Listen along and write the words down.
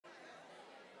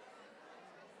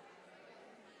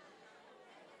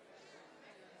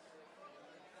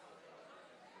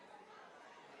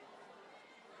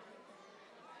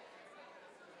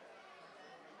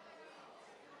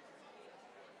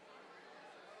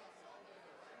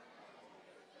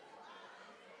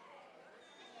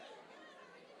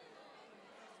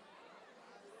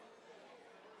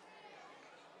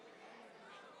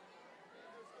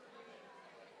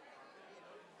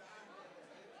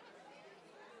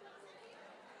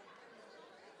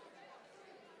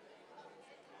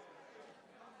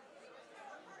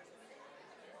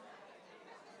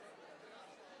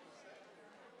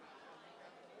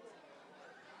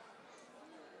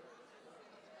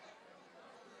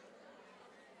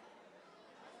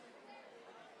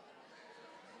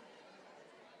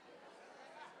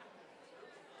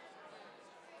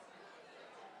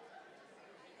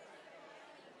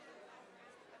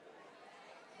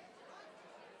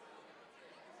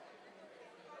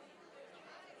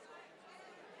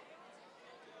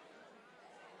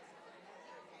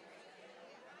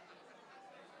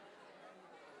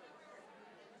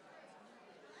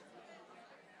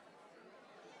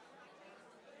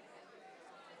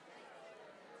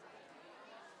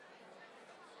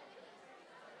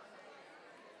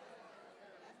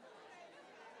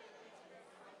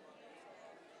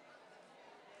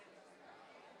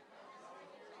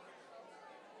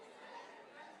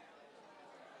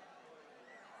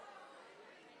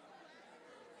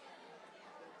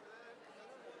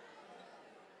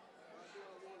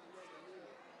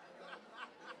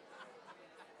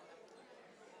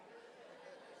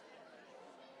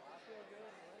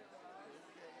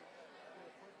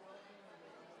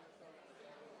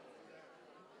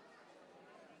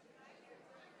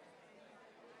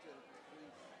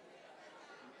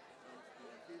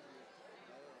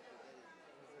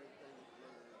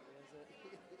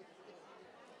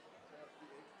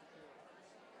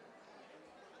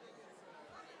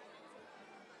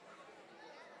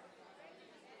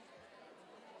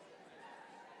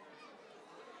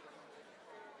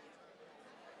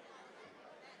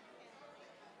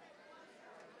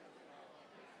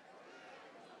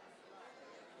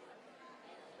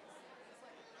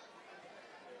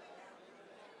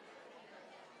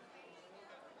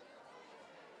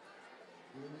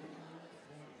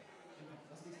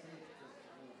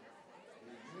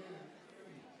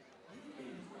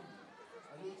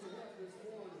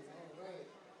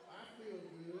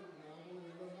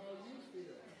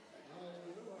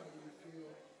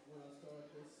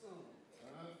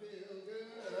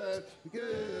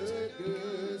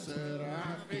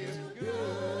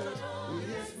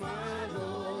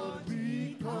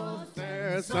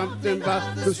something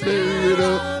about the Spirit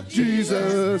of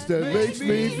Jesus that makes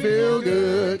me feel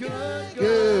good.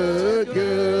 Good,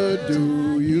 good.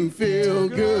 Do you feel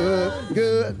good?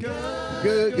 Good,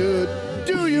 good, good.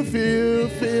 Do you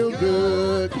feel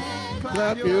good?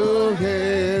 Clap your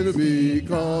hands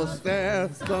because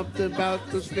there's something about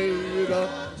the Spirit of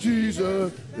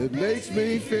Jesus that makes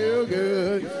me feel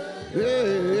good.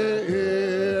 Yeah,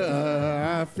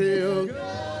 I feel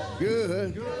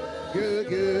good, good,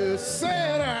 good.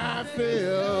 Said I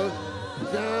feel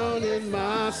down in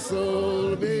my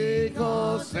soul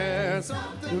because there's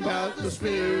something about the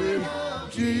Spirit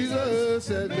of Jesus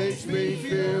that makes me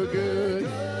feel good.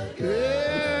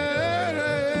 Yeah,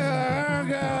 I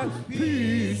got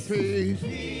peace, peace,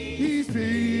 peace,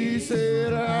 peace.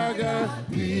 Said I got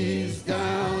peace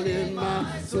down in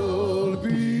my soul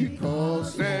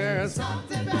because there's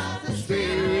something about the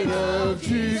Spirit of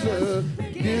Jesus.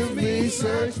 Give me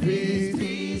such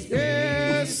peace.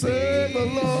 Yes, serve the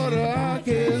Lord, I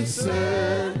can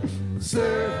serve.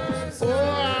 Oh,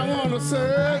 I want to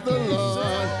serve the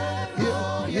Lord.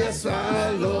 Yes,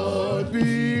 our Lord,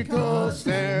 because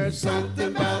there's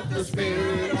something about the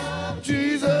Spirit of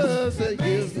Jesus that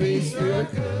gives me spirit.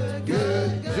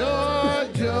 Good joy,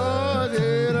 joy,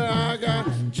 that I got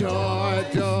joy,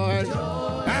 joy.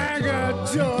 I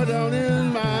got joy down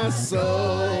in my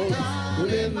soul,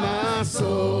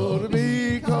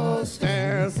 because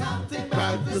there's something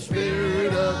about the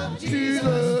Spirit of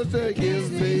Jesus that gives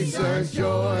me such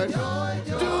joy.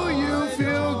 Do you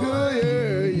feel good?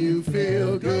 Yeah, you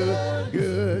feel good,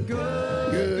 good,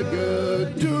 good,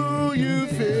 good. Do you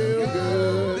feel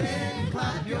good?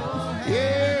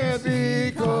 Yeah,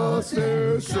 because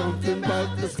there's something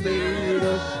about the Spirit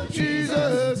of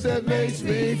Jesus that makes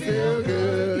me feel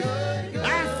good.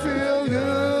 I feel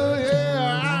good,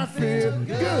 yeah, I feel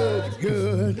good,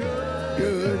 good,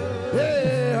 good.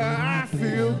 Yeah, I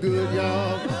feel good,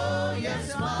 y'all.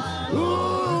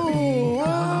 Ooh,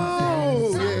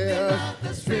 oh, yeah,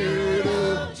 the Spirit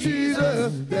of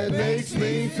Jesus that makes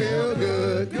me feel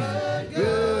good, good,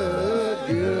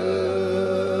 good.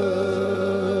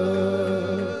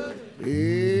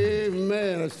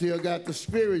 Amen. I still got the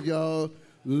Spirit, y'all.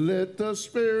 Let the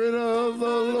Spirit of the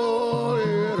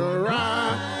Lord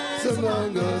arise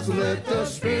among us. Let the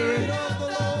Spirit of the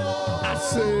Lord, I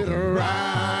said,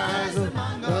 arise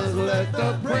among us. Let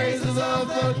the praises of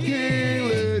the King,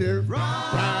 let it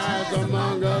rise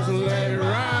among us. Let it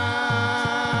rise.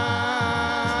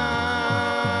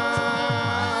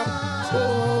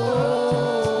 Oh,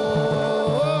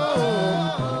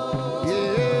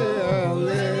 yeah,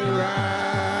 let it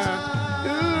rise.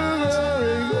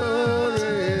 Glory,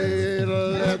 glory,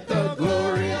 let the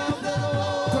glory of the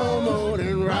Lord come on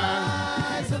and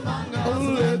rise among us.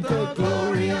 Let the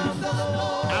glory of the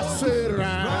Lord, I said,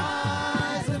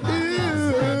 rise among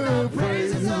us.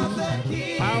 Praises of the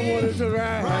King, I wanted to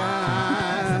rise.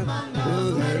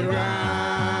 Let it rise.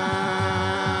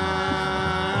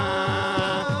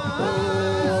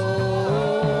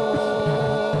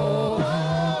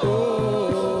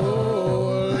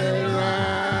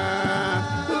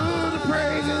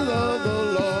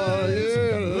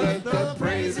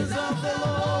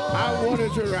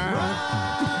 To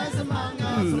rise among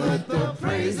us, let the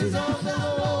praises of the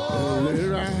Lord, let it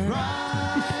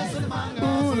rise among us.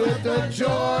 Ooh, let the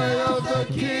joy of the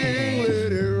King,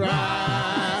 let it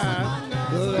rise,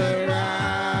 let it rise.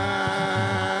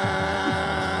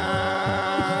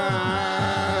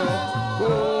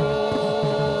 Oh,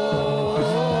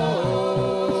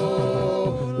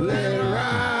 let it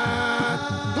rise.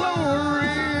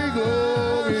 Glory,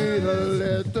 glory,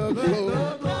 let the glory.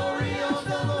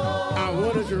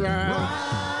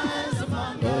 Rise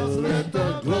among us, let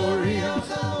the glory of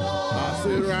the Lord, I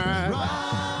said rise.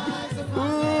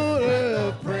 Ooh,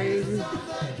 let praises of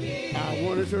the King, I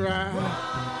wanted to rise.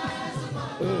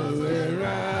 Let it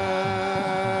rise.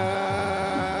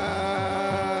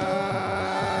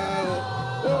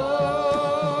 Oh,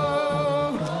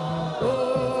 oh,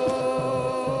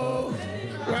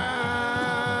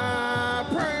 rise.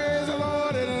 Praise the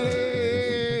Lord and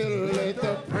let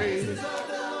the praises of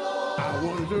the Lord, I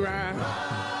wanted to rise.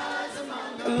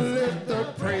 Let the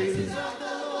praises of the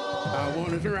Lord, I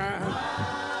wanted to rise.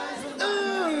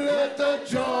 Let the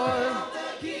joy of the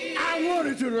King, I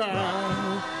wanted to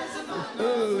rise.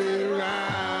 Let it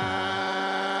rise.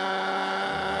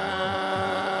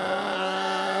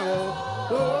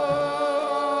 Oh, oh,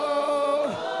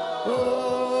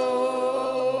 oh,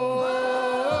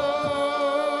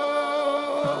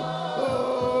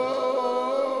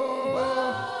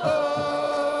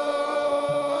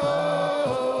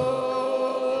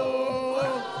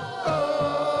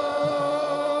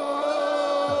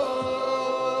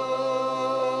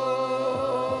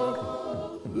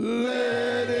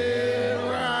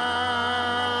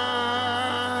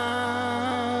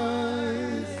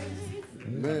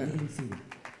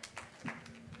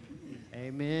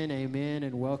 Amen, amen,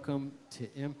 and welcome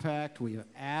to Impact. We've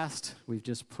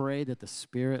just prayed that the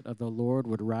Spirit of the Lord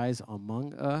would rise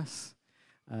among us.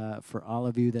 For all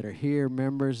of you that are here,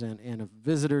 members and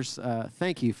visitors,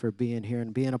 thank you for being here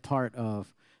and being a part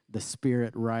of the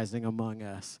Spirit rising among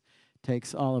us.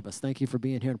 Takes all of us. Thank you for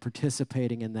being here and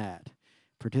participating in that,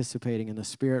 participating in the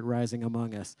Spirit rising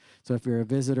among us. So if you're a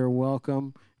visitor,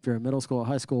 welcome. If you're a middle school or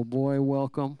high school boy,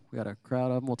 welcome. We got a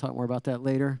crowd of them. We'll talk more about that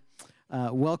later.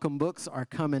 Welcome books are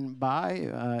coming by.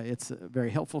 It's very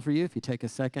helpful for you. If you take a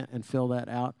second and fill that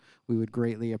out, we would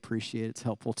greatly appreciate it. It's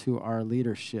helpful to our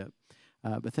leadership.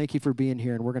 But thank you for being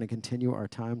here, and we're going to continue our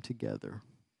time together.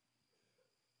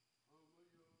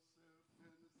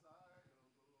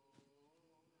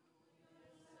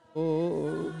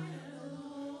 Oh,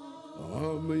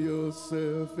 humble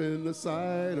yourself in the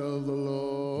sight of the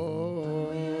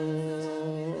Lord,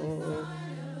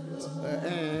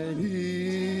 and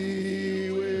He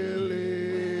will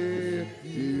lift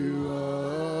you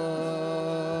up,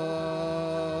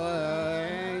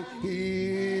 and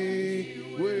He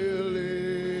will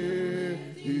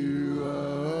lift you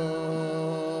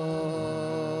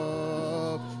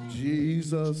up.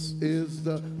 Jesus is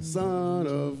the Son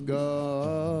of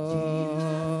God.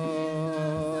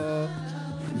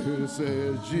 It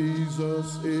says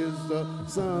Jesus is the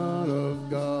Son of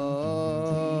God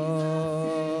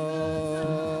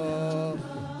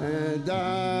and died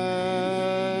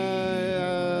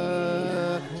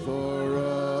for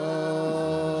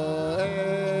us.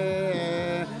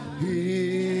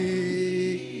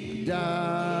 He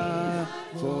died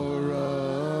for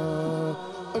us.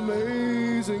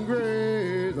 Amazing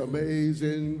grace,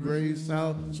 amazing grace,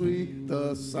 how sweet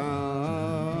the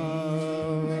sound.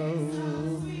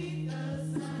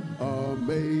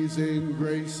 Amazing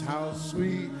grace, how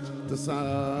sweet the sound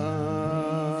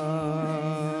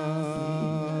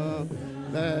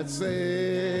that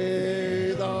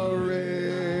saved a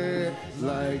wretch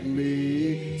like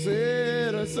me.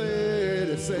 Saved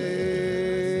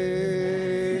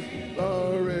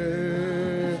a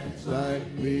wretch like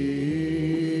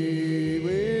me.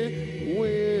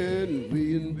 When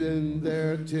we've been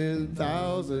there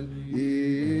 10,000 years.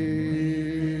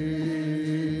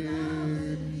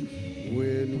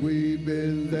 When we've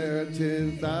been there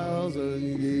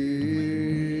 10,000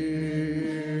 years.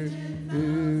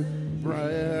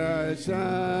 Bright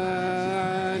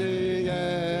shining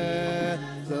as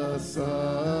the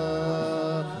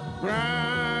sun.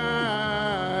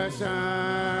 Bright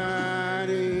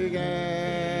shining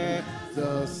as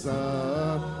the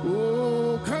sun.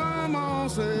 Oh, come on,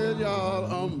 said y'all,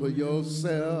 humble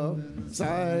yourself,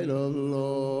 sight of the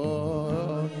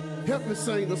Lord. Help me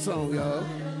sing the song, y'all.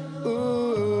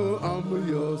 Oh, humble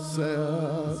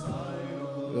yourself,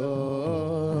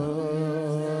 Lord,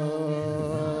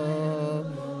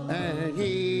 and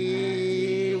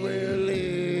He will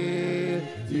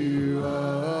lift you up,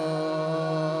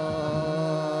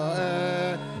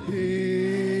 and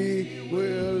He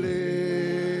will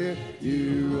lift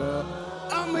you up.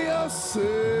 Humble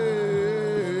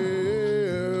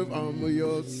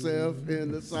yourself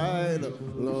in the sight of the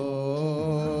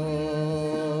Lord.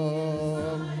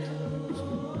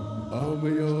 Humble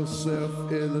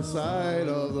yourself in the sight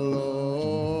of the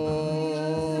Lord,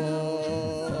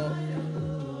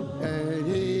 and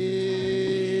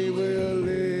He will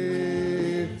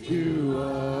lift you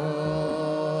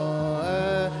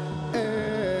up,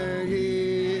 and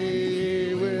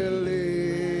He will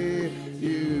lift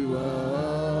you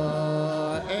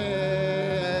up,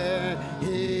 and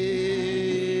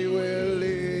He will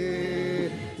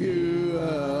lift you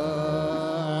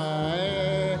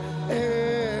up,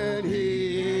 and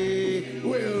He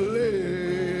will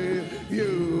lift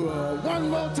you up. One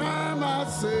more time I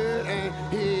said, and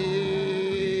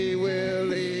He will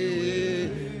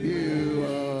lift you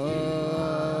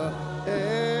up,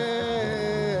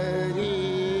 and He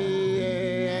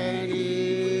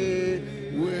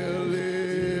will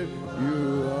lift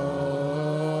you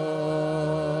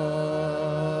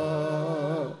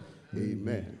up.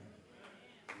 Amen.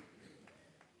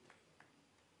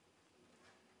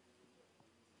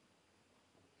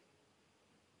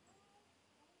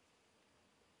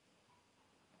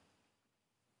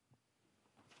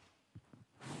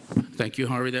 Thank you,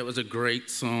 Harvey. That was a great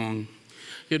song.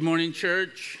 Good morning,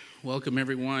 church. Welcome,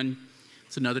 everyone.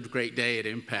 It's another great day at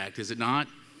Impact, is it not?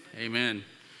 Amen.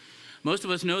 Most of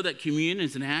us know that communion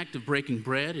is an act of breaking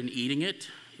bread and eating it.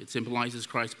 It symbolizes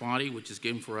Christ's body, which is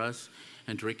given for us,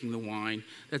 and drinking the wine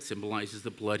that symbolizes the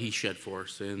blood He shed for our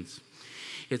sins.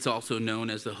 It's also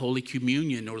known as the Holy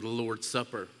Communion or the Lord's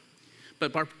Supper.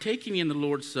 But partaking in the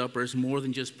Lord's Supper is more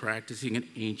than just practicing an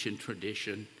ancient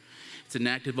tradition. It's an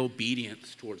act of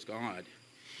obedience towards God.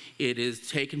 It is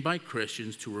taken by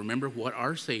Christians to remember what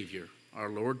our Savior, our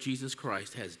Lord Jesus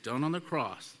Christ, has done on the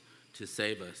cross to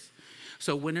save us.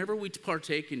 So whenever we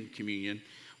partake in communion,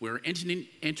 we're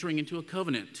entering into a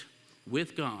covenant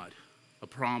with God, a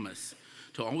promise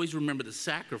to always remember the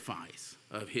sacrifice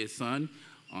of his Son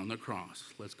on the cross.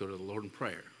 Let's go to the Lord in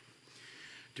prayer.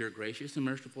 Dear gracious and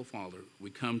merciful Father, we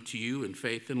come to you in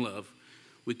faith and love.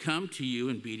 We come to you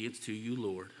in obedience to you,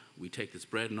 Lord. We take this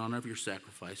bread in honor of your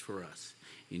sacrifice for us.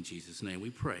 In Jesus' name we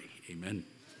pray. Amen.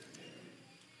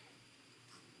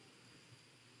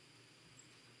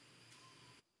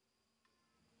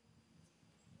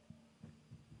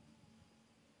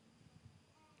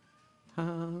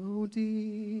 How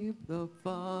deep the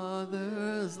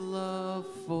Father's love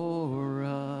for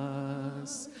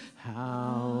us,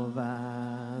 how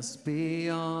vast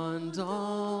beyond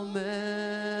all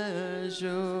measure,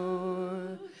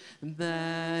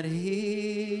 that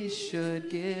he should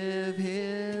give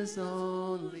his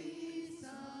only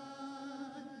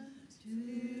Son to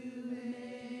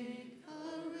make a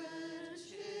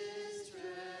wretch his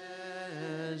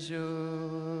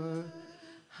treasure.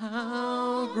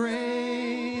 How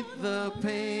great the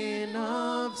pain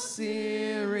of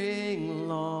searing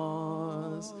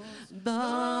loss,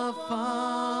 the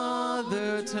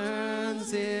Father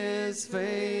turns his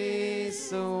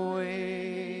face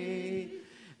away,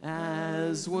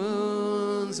 as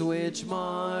wounds which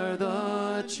mar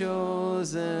the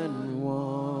chosen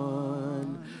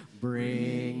one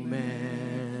bring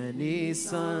many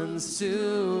sons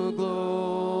to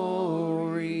glory.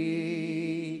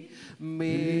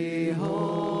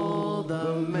 Behold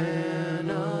the man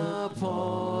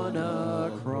upon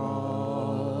a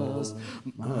cross,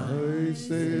 my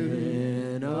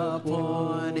sin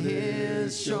upon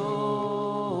his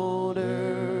shoulders.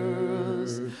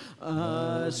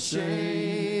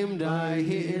 Ashamed I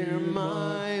hear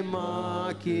my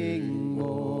mocking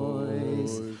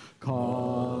voice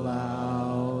call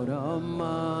out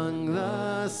among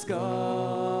the scoffers.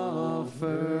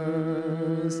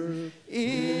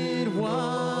 It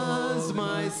was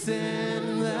my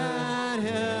sin that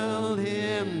held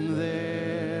him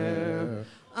there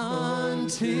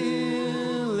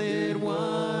until it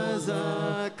was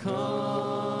accomplished.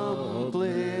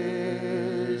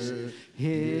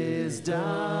 His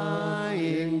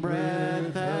dying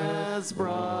breath has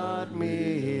brought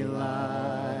me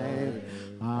life.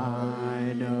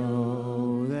 I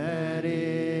know that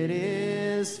it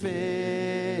is finished.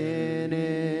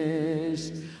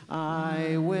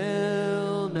 I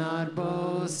will not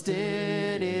boast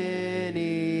in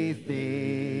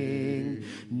anything,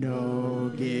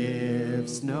 no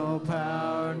gifts, no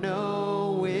power,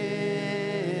 no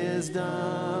wisdom,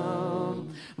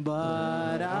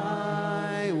 but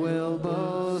I will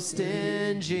boast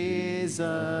in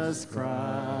Jesus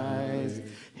Christ,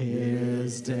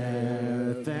 his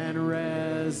death and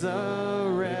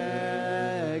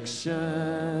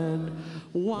resurrection.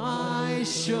 Why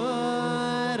should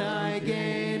I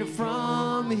gain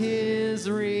from his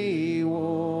reward?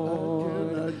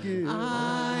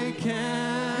 I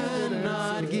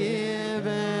cannot give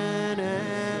an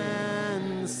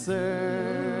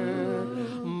answer,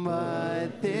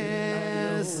 but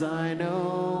this I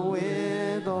know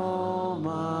with all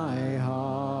my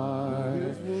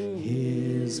heart.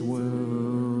 His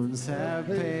wounds have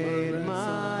paid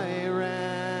my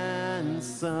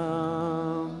ransom.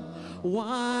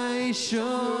 Why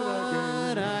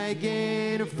should I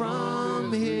gain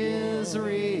from his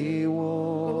reward?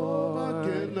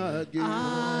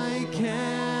 I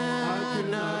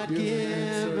cannot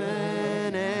give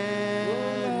an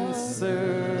answer,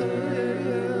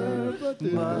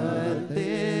 but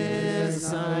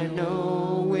this I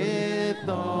know with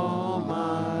all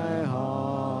my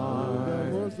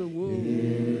heart.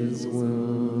 His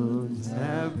wounds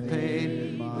have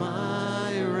paid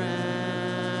my ransom.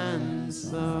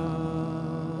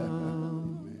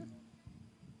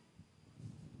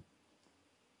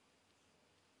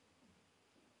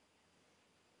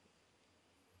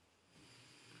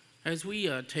 As we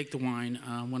take the wine,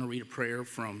 I want to read a prayer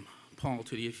from Paul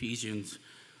to the Ephesians. It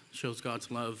shows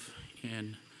God's love.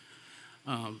 And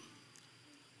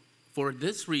for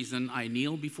this reason, I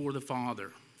kneel before the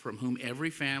Father, from whom every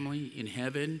family in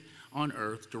heaven, on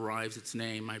earth derives its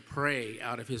name. I pray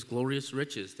out of his glorious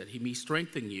riches that he may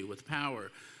strengthen you with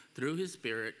power through his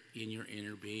Spirit in your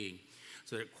inner being,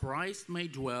 so that Christ may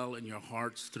dwell in your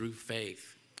hearts through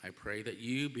faith. I pray that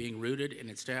you, being rooted and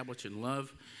established in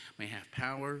love, may have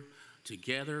power,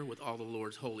 together with all the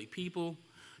Lord's holy people,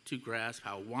 to grasp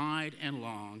how wide and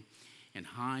long and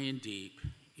high and deep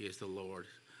is the Lord,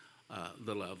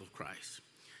 the love of Christ.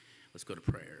 Let's go to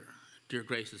prayer. Dear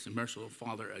gracious and merciful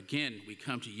Father, again, we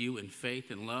come to you in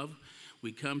faith and love.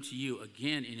 We come to you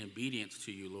again in obedience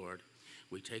to you, Lord.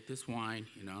 We take this wine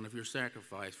in honor of your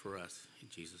sacrifice for us. In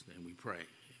Jesus' name we pray.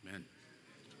 Amen.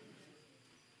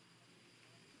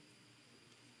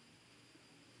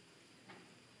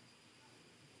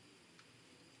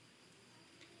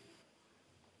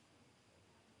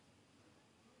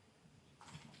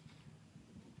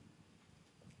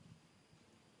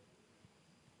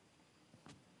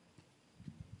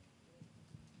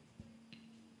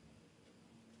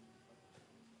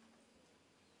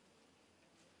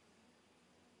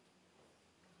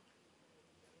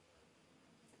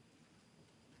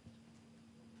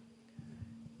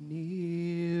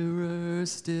 Nearer,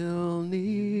 still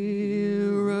nearer,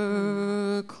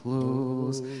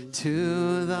 close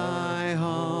to thy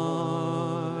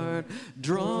heart.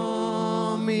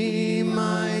 Draw me,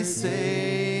 my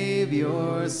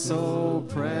Savior, so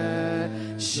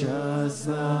precious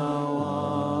thou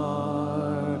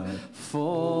art.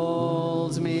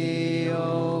 Fold me,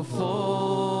 oh,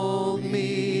 fold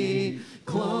me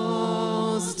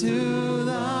close to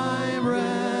thy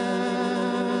breast.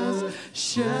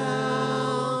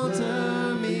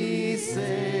 Shelter me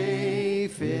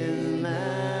safe in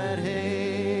that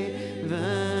haven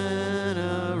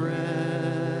of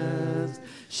rest.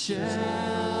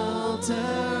 Shelter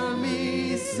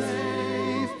me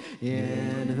safe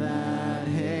in that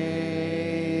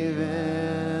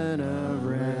haven of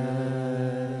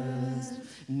rest.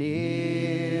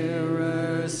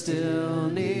 Nearer, still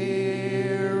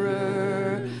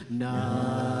nearer,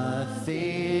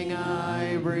 nothing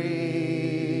I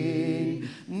bring,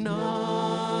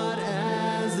 not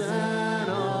as an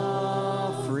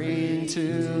offering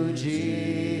to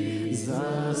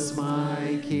Jesus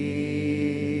my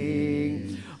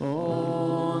King.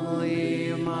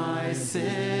 Only my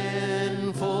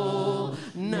sinful,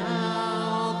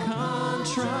 now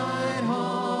contrite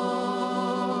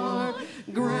heart,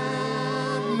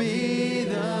 grant me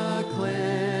the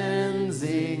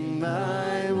cleansing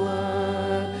thy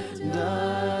blood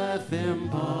doth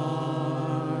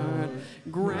impart.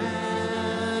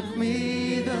 Grant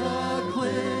me the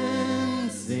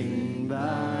cleansing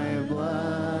thy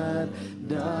blood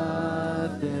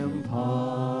doth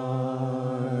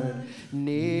impart.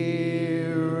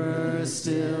 Nearer,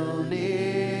 still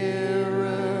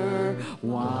nearer,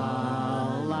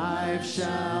 while life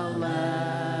shall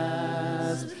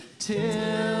last,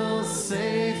 till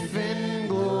safe in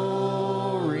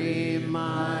glory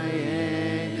my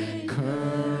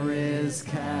anchor is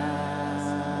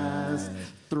cast.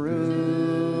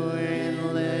 Through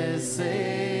endless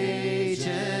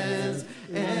ages,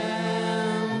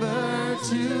 ever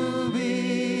to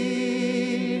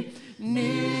be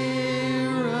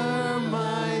nearer,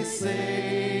 my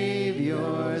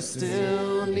Savior,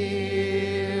 still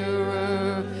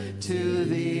nearer to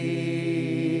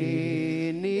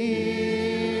thee.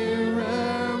 Nearer,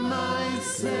 my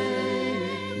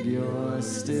Savior,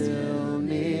 still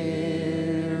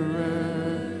nearer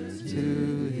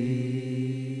to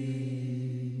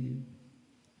thee.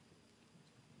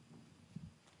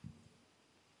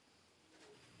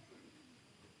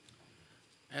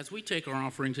 As we take our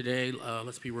offering today,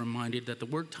 let's be reminded that the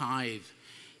word tithe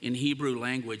in Hebrew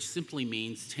language simply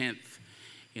means tenth.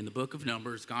 In the book of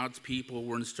Numbers, God's people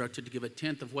were instructed to give a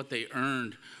tenth of what they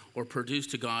earned or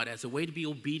produced to God as a way to be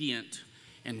obedient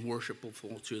and worshipful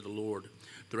to the Lord.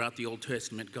 Throughout the Old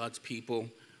Testament, God's people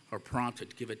are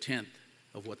prompted to give a tenth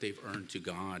of what they've earned to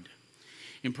God.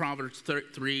 In Proverbs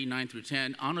 3, 9 through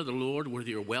 10, honor the Lord with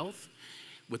your wealth,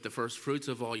 with the first fruits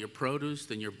of all your produce,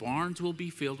 then your barns will be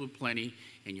filled with plenty,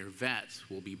 and your vats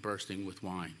will be bursting with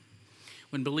wine.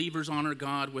 When believers honor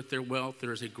God with their wealth,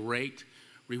 there is a great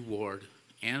reward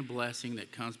and blessing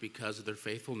that comes because of their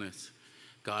faithfulness.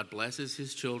 God blesses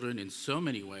his children in so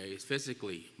many ways,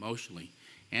 physically, emotionally,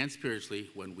 and spiritually,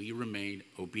 when we remain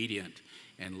obedient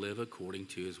and live according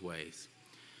to his ways.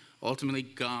 Ultimately,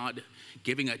 God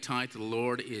giving a tithe to the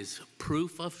Lord is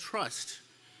proof of trust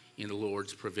in the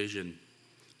Lord's provision.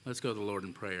 Let's go to the Lord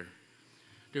in prayer.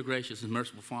 Dear gracious and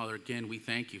merciful Father, again, we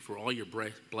thank you for all your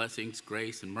blessings,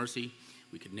 grace, and mercy.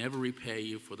 We could never repay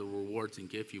you for the rewards and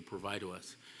gift you provide to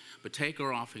us. But take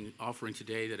our offering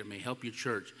today that it may help your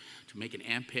church to make an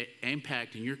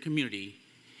impact in your community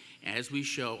as we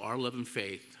show our love and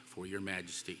faith for your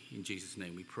majesty. In Jesus'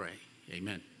 name we pray.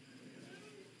 Amen.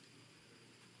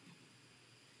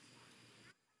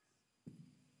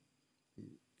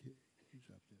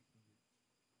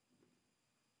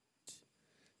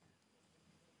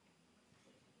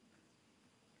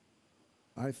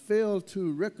 I failed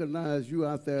to recognize you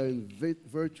out there in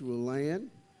virtual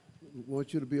land. We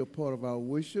want you to be a part of our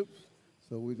worship.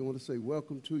 So we want to say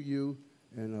welcome to you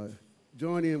and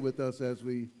join in with us as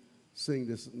we sing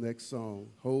this next song,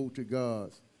 Hold to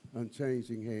God's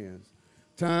Unchanging Hands.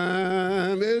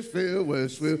 Time is filled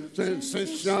with swift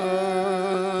sensation. All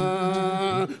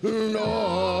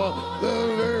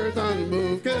the earth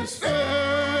unmoved can stand.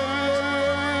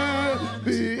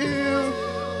 Be ill,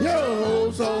 your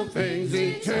hopes on things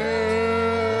eternal.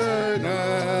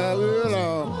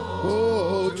 We'll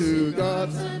hold to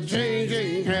God's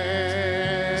changing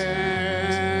hand.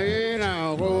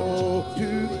 I'll hold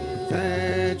to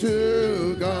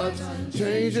God's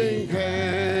changing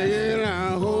hand.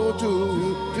 I'll hold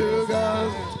to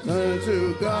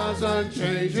God's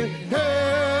unchanging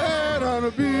hand. On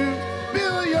a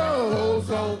build your hopes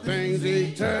on things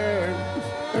eternal.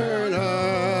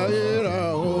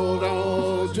 Hold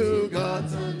on to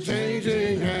God's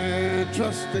changing hand.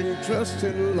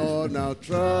 Trusting the Lord. Now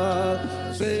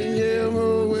trusting Him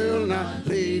who will not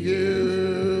leave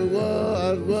you.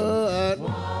 What?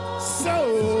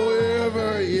 So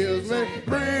ever years may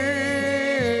bring.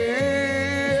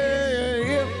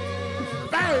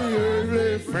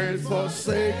 Fiery friends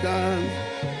forsaken,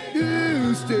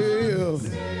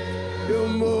 you're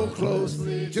more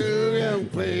closely to Him,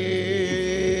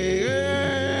 cling.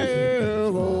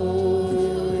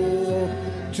 Hold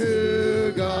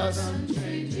to God's.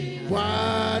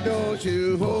 Why don't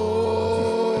you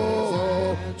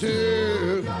hold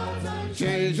to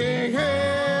changing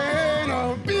hand?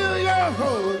 Or build your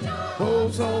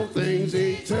hopes on things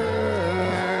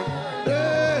eternal.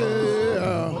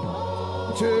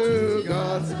 To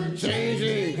God's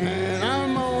changing hand.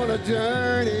 I'm on a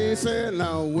journey, said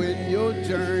now when your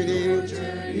journey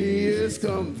is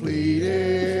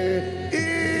completed,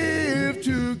 if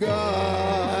to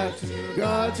God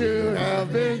you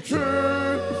have been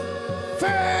true,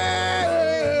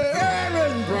 fair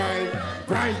and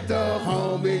bright the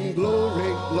homing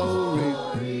glory,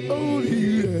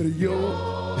 only at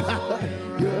your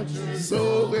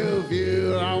so will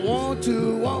view. I want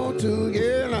to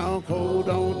get on, hold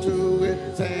on to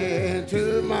it, stand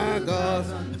to my God.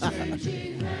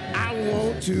 I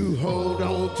want to hold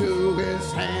on to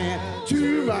His hand,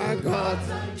 to my God's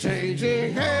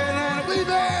changing hand. And we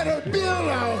better build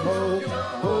our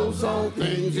hopes on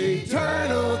things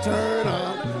eternal,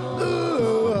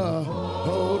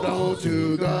 hold on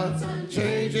to God's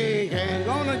changing hand.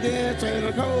 Gonna get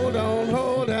and hold on,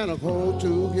 hold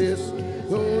to His.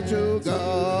 Hold to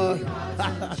God.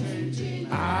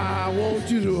 I want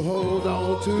you to hold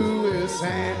on to His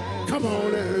hand. Come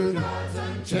on in.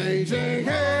 Changing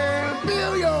hand.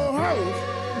 Build your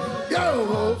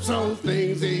hopes on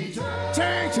things eternal.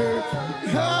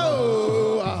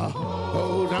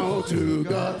 Hold on to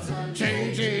God's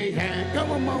changing hand.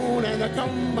 Come on and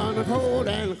come on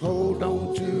and hold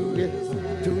on to it.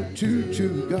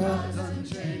 To God.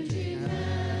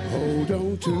 Hold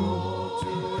on to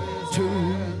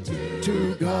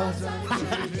God.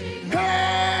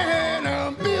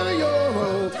 And build your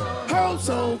hopes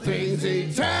on things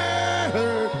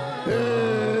eternal.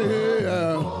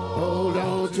 Hold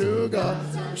on to God.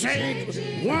 Change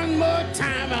one more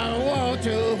time. I want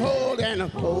to hold on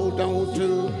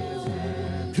to.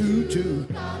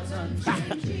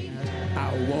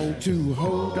 I want to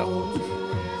hold on.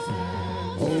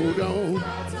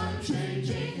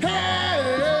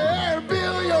 Hey,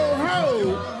 build your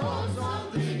hope.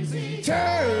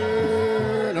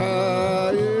 Turn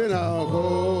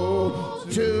go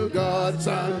to God's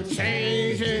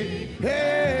unchanging.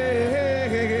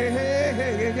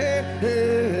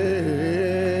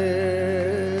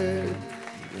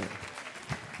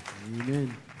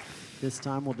 Amen. This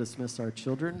time we'll dismiss our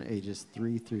children, ages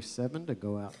 3 through 7, to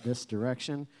go out this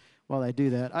direction. While I do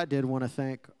that, I did want to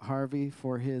thank Harvey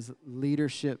for his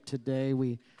leadership today.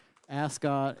 We asked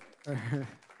God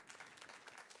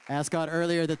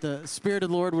earlier that the Spirit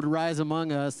of the Lord would rise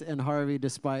among us, and Harvey,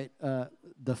 despite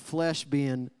the flesh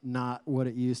being not what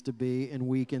it used to be and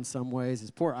weak in some ways,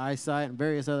 his poor eyesight and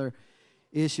various other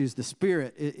issues, the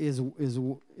Spirit is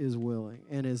willing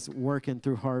and is working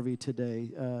through Harvey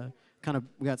today.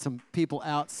 We got some people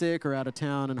out sick or out of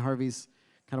town, and Harvey's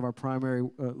kind of our primary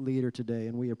leader today,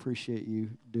 and we appreciate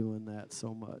you doing that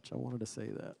so much. I wanted to say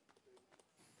that.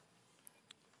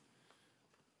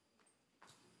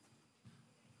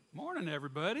 Morning,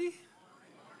 everybody.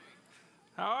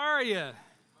 How are you?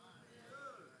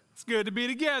 It's good to be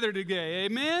together today.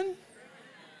 Amen?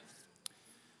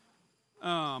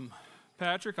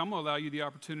 Patrick, I'm going to allow you the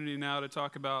opportunity now to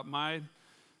talk about my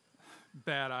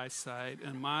bad eyesight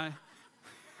and my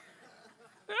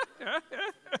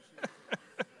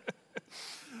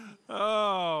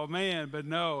Oh, man, but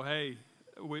no, hey,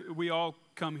 we all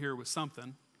come here with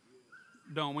something,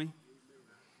 don't we?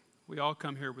 We all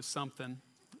come here with something.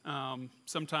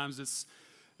 Sometimes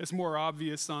it's more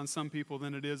obvious on some people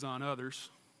than it is on others,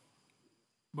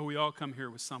 but we all come here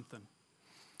with something.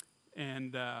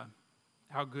 And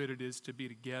how good it is to be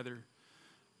together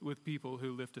with people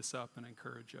who lift us up and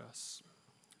encourage us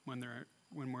when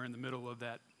we're in the middle of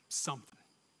that something.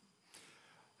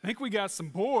 I think we got some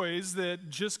boys that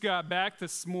just got back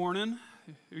this morning.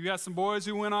 We got some boys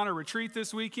who went on a retreat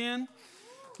this weekend.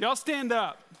 Y'all stand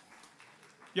up.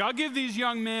 Y'all give these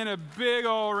young men a big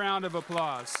old round of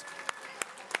applause.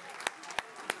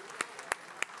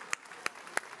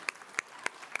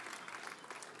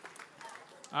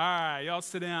 All right, y'all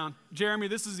sit down. Jeremy,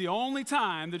 this is the only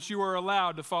time that you are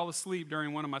allowed to fall asleep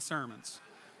during one of my sermons.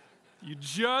 You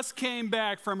just came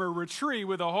back from a retreat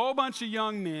with a whole bunch of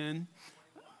young men.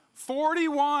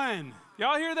 41.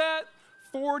 Y'all hear that?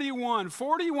 41.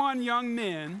 41 young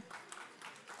men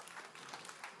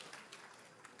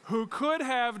who could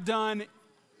have done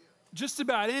just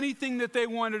about anything that they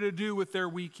wanted to do with their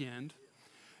weekend.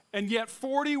 And yet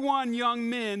 41 young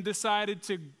men decided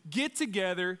to get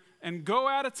together and go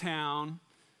out of town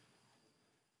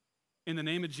in the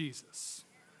name of Jesus.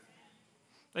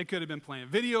 They could have been playing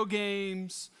video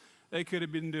games. They could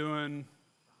have been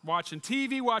watching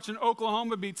TV, watching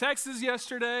Oklahoma beat Texas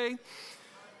yesterday,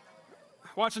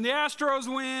 watching the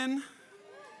Astros win.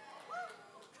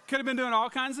 Could have been doing all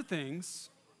kinds of things,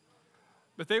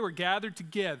 but they were gathered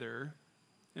together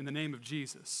in the name of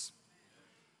Jesus.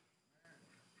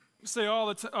 You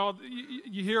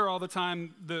hear all the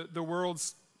time the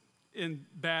world's in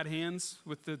bad hands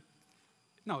with the.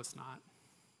 No, it's not.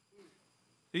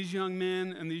 These young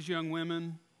men and these young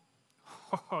women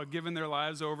giving their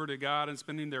lives over to God and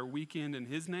spending their weekend in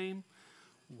His name.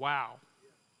 Wow.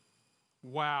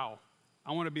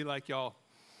 I want to be like y'all.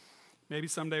 Maybe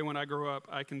someday when I grow up,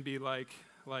 I can be like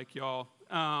y'all.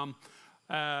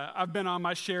 I've been on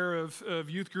my share of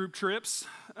youth group trips.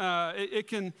 It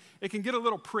can get a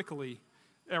little prickly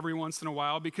every once in a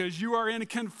while because you are in a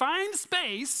confined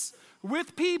space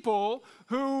with people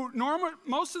who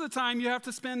most of the time you have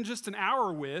to spend just an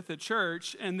hour with at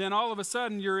church, and then all of a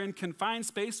sudden you're in confined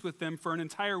space with them for an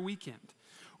entire weekend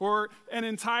or an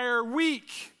entire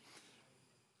week.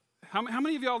 How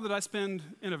many of y'all did I spend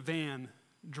in a van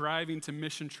driving to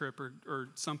mission trip or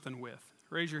something with?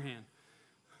 Raise your hand.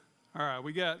 All right,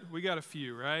 we got a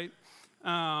few, right?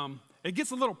 It gets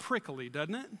a little prickly,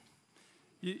 doesn't it?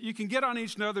 You can get on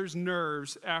each other's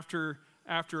nerves after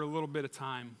a little bit of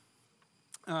time.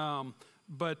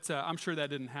 But I'm sure that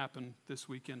didn't happen this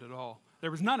weekend at all. There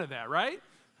was none of that, right?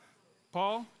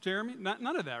 Paul, Jeremy,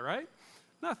 none of that, right?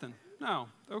 Nothing. No.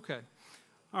 Okay.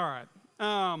 All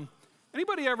right.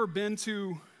 Anybody ever been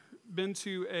to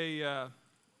a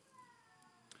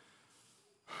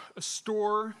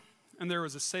store and there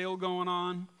was a sale going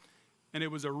on, and it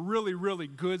was a really, really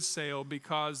good sale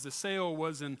because the sale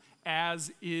was an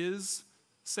as-is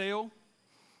sale?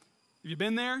 Have you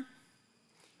been there?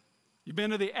 You've been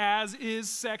to the as-is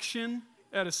section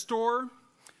at a store?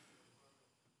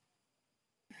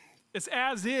 It's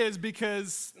as-is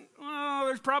because,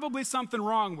 there's probably something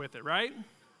wrong with it, right?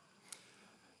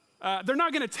 They're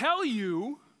not going to tell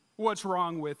you what's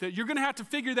wrong with it. You're going to have to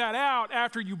figure that out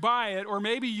after you buy it, or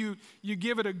maybe you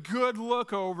give it a good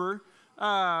look over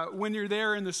when you're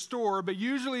there in the store, but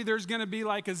usually there's going to be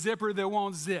like a zipper that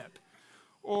won't zip,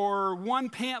 or one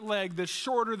pant leg that's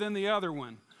shorter than the other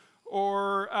one,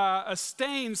 or a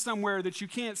stain somewhere that you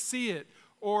can't see it,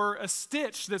 or a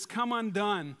stitch that's come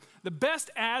undone. The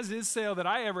best as-is sale that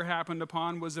I ever happened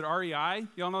upon was at REI.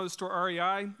 Y'all know the store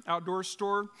REI, outdoor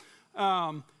store?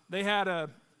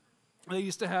 They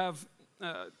used to have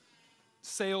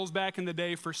sales back in the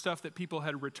day for stuff that people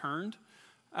had returned.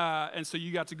 And so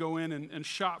you got to go in and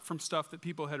shop from stuff that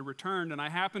people had returned. And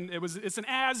it's an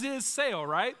as-is sale,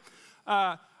 right?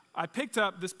 I picked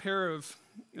up this pair of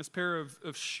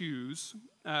shoes.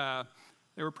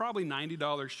 They were probably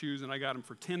 $90 shoes, and I got them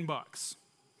for $10.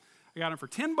 I got them for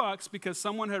 $10 because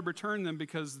someone had returned them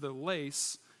because the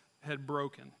lace had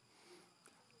broken.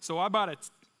 So I bought a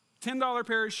 $10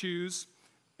 pair of shoes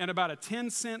and about a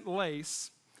 10-cent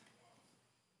lace,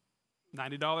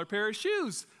 $90 pair of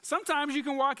shoes. Sometimes you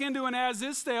can walk into an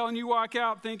as-is sale and you walk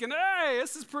out thinking, hey,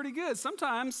 this is pretty good.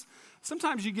 Sometimes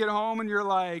you get home and you're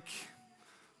like,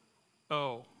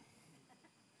 oh.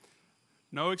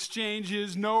 No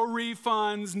exchanges, no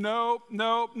refunds,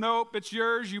 nope, it's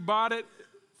yours, you bought it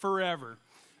forever.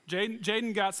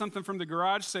 Jaden got something from the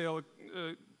garage sale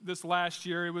this last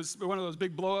year. It was one of those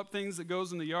big blow-up things that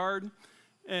goes in the yard,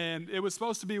 and it was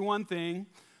supposed to be one thing.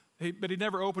 But he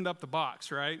never opened up the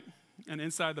box, right? And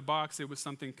inside the box, it was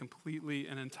something completely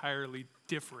and entirely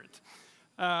different.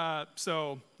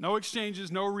 So no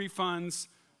exchanges, no refunds,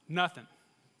 nothing.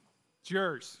 It's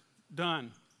yours,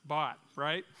 done, bought,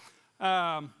 right?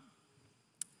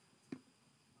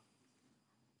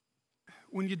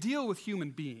 When you deal with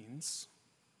human beings,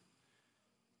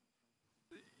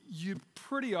 you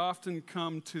pretty often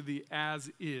come to the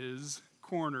as-is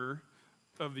corner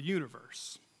of the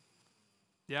universe.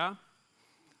 Yeah?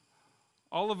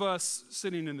 All of us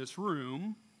sitting in this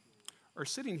room are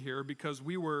sitting here because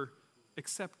we were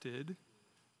accepted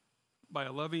by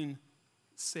a loving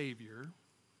Savior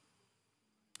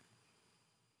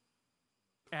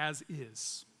as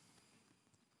is.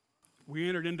 We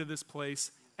entered into this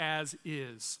place as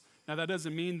is. Now, that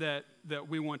doesn't mean that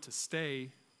we want to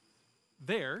stay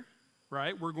there,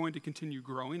 right? We're going to continue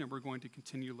growing, and we're going to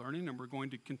continue learning, and we're going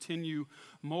to continue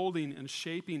molding and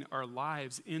shaping our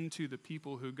lives into the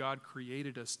people who God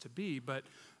created us to be. But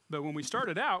when we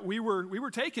started out, we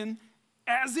were taken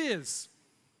as is.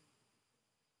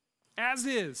 As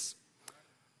is.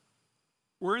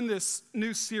 We're in this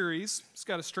new series. It's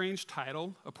got a strange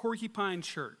title, A Porcupine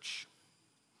Church.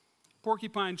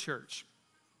 Porcupine Church.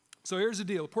 So here's the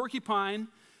deal. Porcupine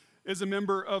is a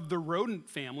member of the rodent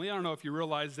family. I don't know if you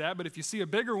realize that, but if you see a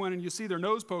bigger one and you see their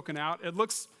nose poking out, it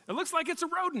looks like it's a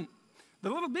rodent.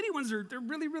 The little bitty ones they're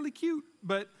really, really cute,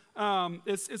 but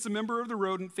it's a member of the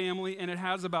rodent family, and it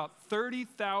has about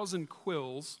 30,000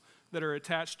 quills that are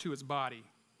attached to its body.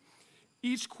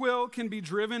 Each quill can be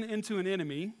driven into an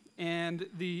enemy, and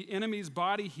the enemy's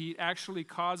body heat actually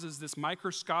causes this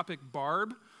microscopic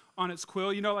barb on its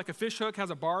quill. You know, like a fish hook has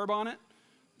a barb on it,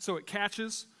 so it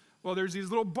catches. Well, there's these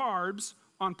little barbs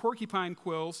on porcupine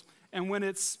quills, and when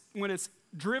it's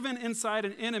driven inside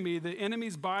an enemy, the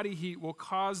enemy's body heat will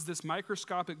cause this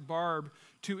microscopic barb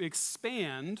to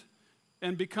expand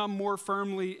and become more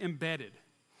firmly embedded.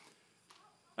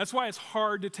 That's why it's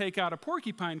hard to take out a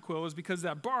porcupine quill, is because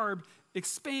that barb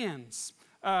expands.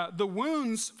 The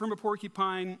wounds from a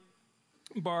porcupine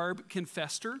barb can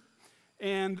fester,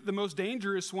 and the most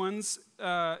dangerous ones,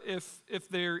 if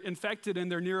they're infected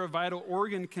and they're near a vital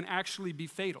organ, can actually be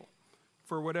fatal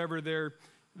for whatever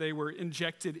they were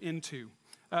injected into.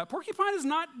 Porcupine is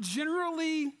not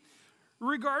generally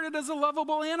regarded as a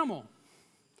lovable animal.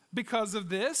 Because of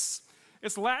this,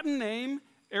 its Latin name,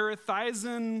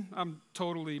 Erythizon, I'm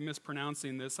totally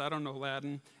mispronouncing this, I don't know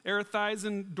Latin.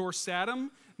 Erythizon dorsatum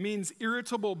means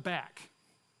irritable back.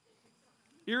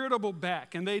 Irritable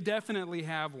back, and they definitely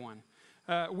have one.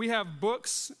 We have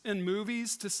books and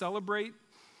movies to celebrate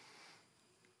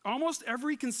almost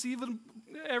every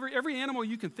animal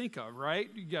you can think of, right?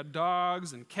 You got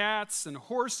dogs and cats and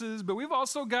horses, but we've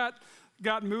also got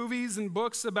movies and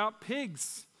books about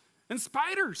pigs and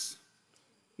spiders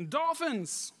and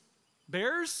dolphins,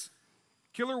 bears,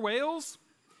 killer whales.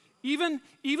 Even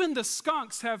the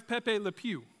skunks have Pepe Le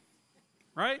Pew,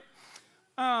 right?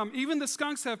 Even the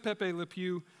skunks have Pepe Le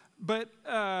Pew, but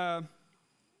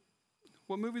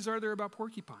what movies are there about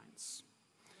porcupines?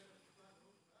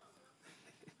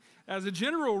 As a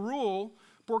general rule,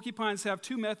 porcupines have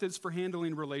two methods for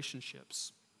handling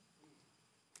relationships.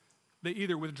 They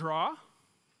either withdraw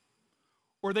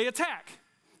or they attack.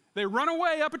 They run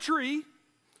away up a tree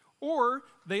or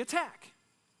they attack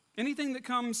anything that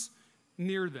comes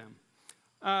near them.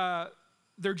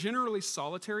 They're generally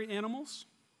solitary animals.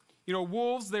 You know,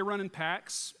 wolves, they run in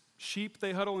packs. Sheep,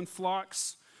 they huddle in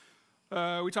flocks.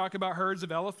 We talk about herds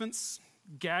of elephants,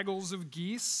 gaggles of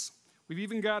geese. We've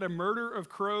even got a murder of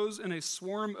crows and a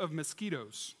swarm of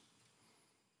mosquitoes.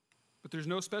 But there's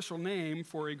no special name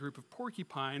for a group of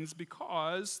porcupines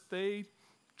because they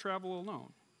travel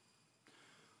alone.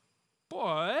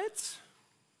 But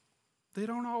they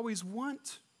don't always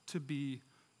want to be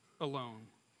alone.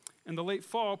 In the late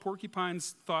fall,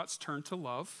 porcupines' thoughts turn to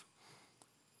love.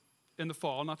 In the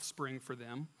fall, not the spring for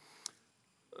them.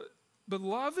 But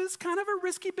love is kind of a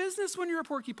risky business when you're a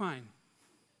porcupine.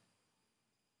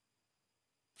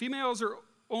 Females are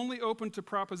only open to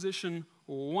proposition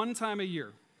one time a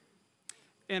year.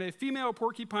 And a female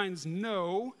porcupine's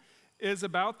no is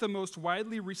about the most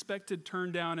widely respected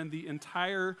turn down in the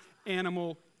entire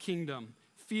animal kingdom.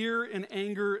 Fear and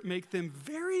anger make them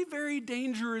very, very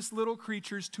dangerous little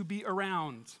creatures to be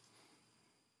around.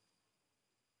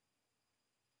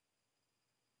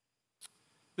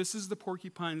 This is the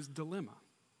porcupine's dilemma.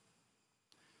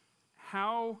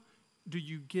 How do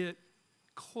you get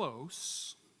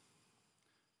close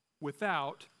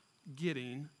without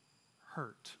getting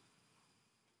hurt?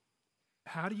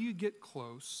 How do you get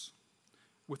close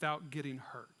without getting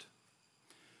hurt?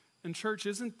 And church,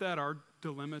 isn't that our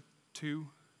dilemma too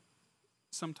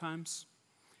sometimes?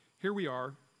 Here we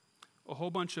are, a whole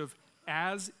bunch of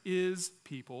as-is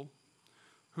people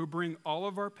who bring all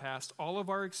of our past, all of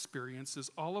our experiences,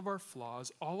 all of our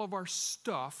flaws, all of our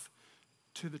stuff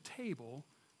to the table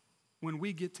when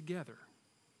we get together.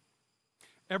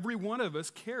 Every one of us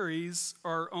carries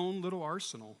our own little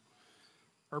arsenal.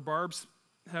 Our barbs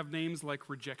have names like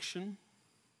rejection,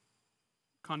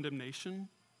 condemnation,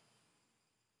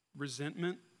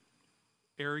 resentment,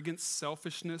 arrogance,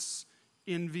 selfishness,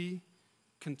 envy,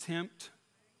 contempt.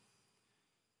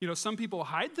 You know, some people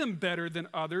hide them better than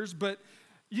others, but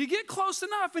you get close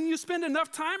enough and you spend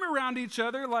enough time around each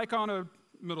other, like on a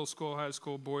middle school, high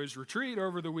school boys retreat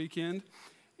over the weekend,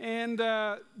 and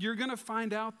you're going to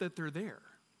find out that they're there.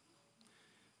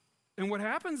 And what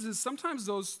happens is sometimes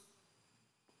those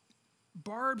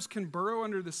barbs can burrow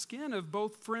under the skin of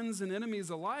both friends and enemies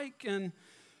alike, and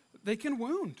they can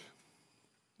wound,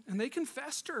 and they can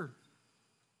fester.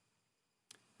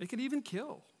 They can even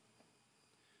kill.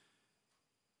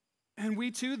 And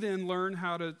we too then learn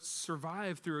how to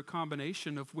survive through a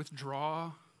combination of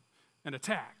withdraw and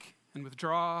attack, and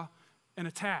withdraw and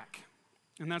attack.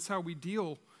 And that's how we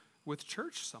deal with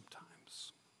church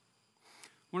sometimes.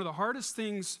 One of the hardest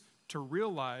things to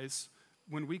realize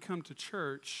when we come to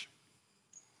church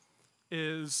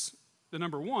is the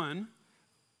number one,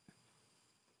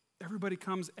 everybody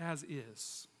comes as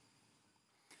is.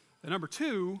 The number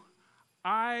two,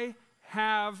 I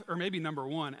have, or maybe number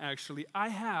one actually, I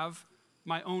have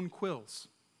my own quills.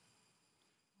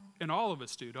 And all of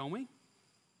us do, don't we?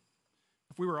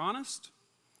 If we were honest,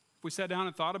 if we sat down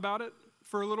and thought about it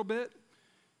for a little bit,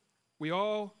 we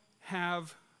all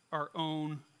have our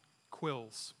own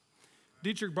quills.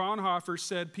 Dietrich Bonhoeffer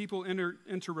said people enter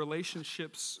into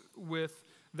relationships with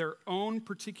their own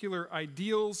particular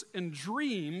ideals and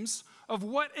dreams of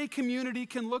what a community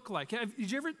can look like.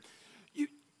 Did you ever,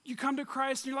 you come to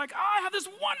Christ and you're like, oh, I have this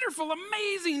wonderful,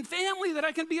 amazing family that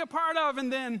I can be a part of,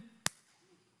 and then,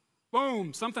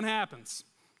 boom, something happens.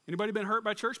 Anybody been hurt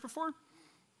by church before?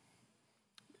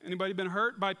 Anybody been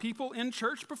hurt by people in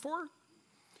church before?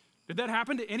 Did that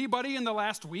happen to anybody in the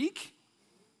last week?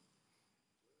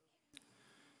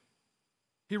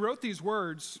 He wrote these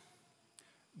words,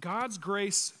 God's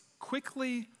grace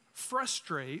quickly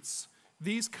frustrates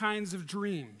these kinds of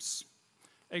dreams.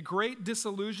 A great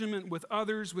disillusionment with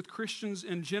others, with Christians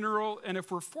in general, and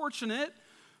if we're fortunate,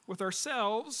 with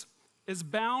ourselves, is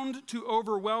bound to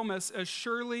overwhelm us as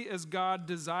surely as God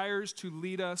desires to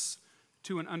lead us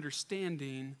to an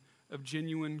understanding of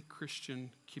genuine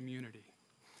Christian community.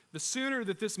 The sooner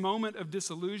that this moment of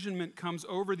disillusionment comes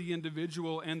over the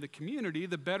individual and the community,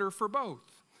 the better for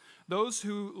both. Those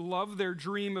who love their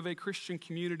dream of a Christian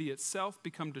community itself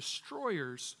become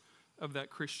destroyers of that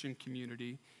Christian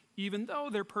community, even though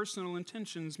their personal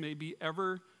intentions may be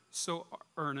ever so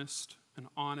earnest and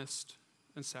honest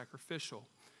and sacrificial.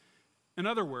 In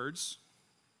other words,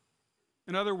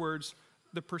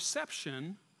 the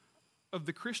perception of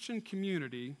the Christian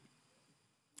community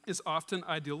is often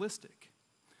idealistic.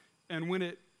 And when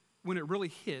it really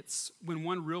hits, when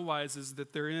one realizes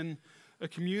that they're in a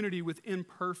community with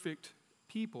imperfect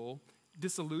people,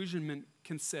 disillusionment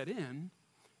can set in,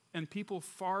 and people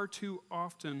far too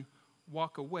often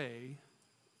walk away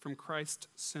from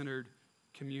Christ-centered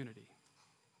community.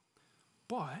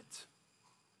 But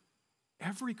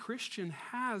every Christian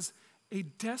has a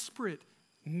desperate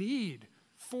need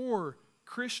for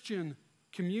Christian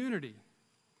community.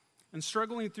 And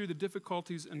struggling through the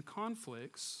difficulties and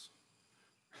conflicts,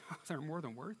 they're more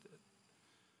than worth it.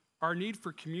 Our need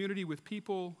for community with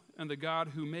people and the God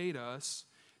who made us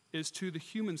is to the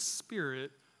human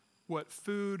spirit what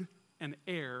food and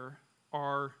air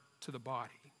are to the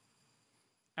body.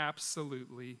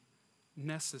 Absolutely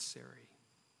necessary.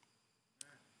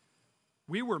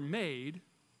 We were made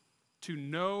to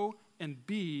know and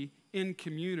be in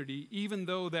community, even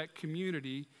though that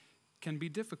community can be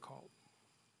difficult.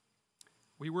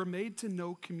 We were made to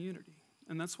know community.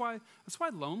 And that's why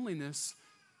loneliness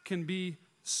can be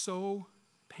so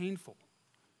painful.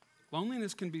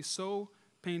 Loneliness can be so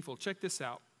painful. Check this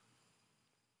out.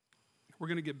 We're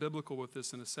going to get biblical with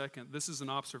this in a second. This is an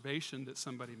observation that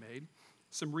somebody made.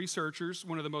 Some researchers,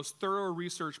 one of the most thorough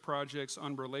research projects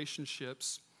on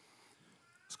relationships,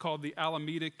 it's called the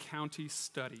Alameda County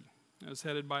Study. It was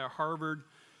headed by a Harvard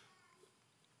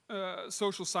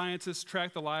social scientist,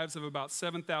 tracked the lives of about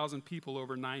 7,000 people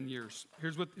over 9 years.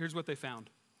 Here's what they found.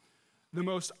 The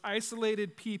most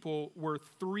isolated people were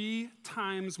 3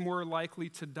 times more likely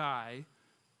to die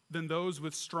than those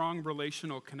with strong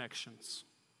relational connections.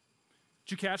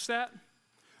 Did you catch that?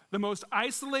 The most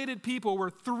isolated people were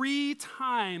 3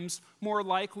 times more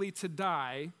likely to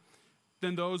die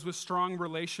than those with strong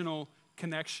relational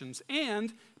connections.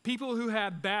 And people who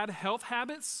had bad health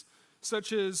habits,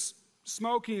 such as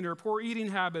smoking or poor eating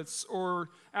habits or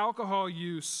alcohol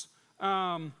use,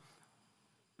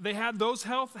 they had those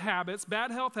health habits, bad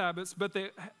health habits, but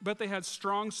they had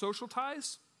strong social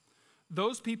ties.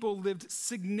 Those people lived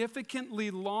significantly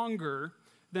longer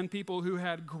than people who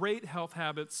had great health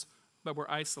habits but were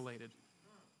isolated.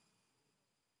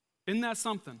 Isn't that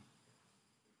something?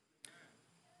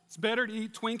 It's better to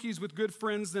eat Twinkies with good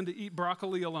friends than to eat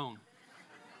broccoli alone.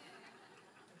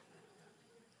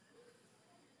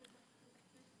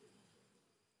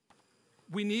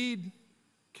 We need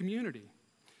community.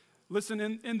 Listen,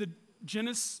 in the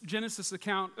Genesis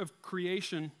account of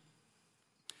creation,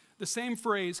 the same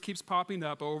phrase keeps popping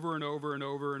up over and over and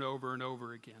over and over and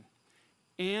over again.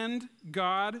 And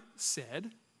God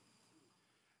said,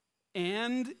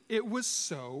 and it was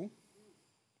so,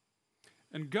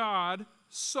 and God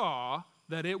saw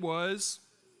that it was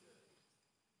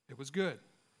good.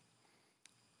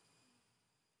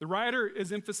 The writer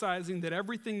is emphasizing that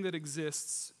everything that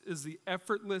exists is the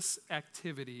effortless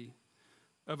activity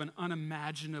of an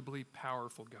unimaginably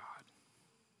powerful God.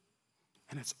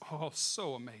 And it's all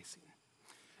so amazing.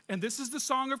 And this is the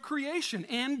song of creation.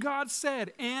 And God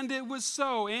said, and it was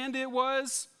so, and it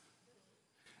was.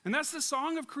 And that's the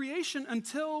song of creation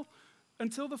until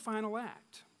the final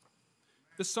act.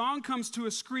 The song comes to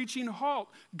a screeching halt.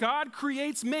 God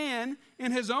creates man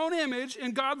in his own image,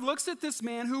 and God looks at this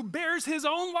man who bears his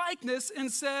own likeness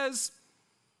and says,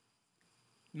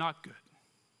 not good.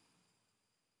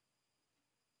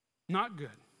 Not good.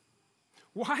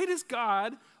 Why does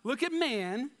God look at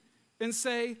man and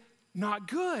say, not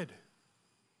good?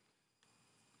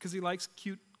 Because he likes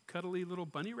cute, cuddly little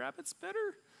bunny rabbits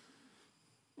better?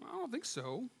 Well, I don't think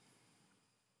so.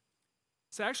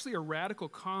 It's actually a radical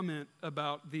comment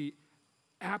about the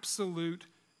absolute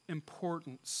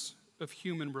importance of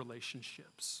human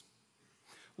relationships.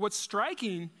 What's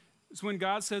striking is when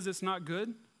God says it's not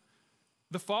good,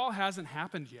 the fall hasn't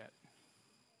happened yet.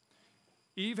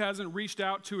 Eve hasn't reached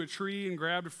out to a tree and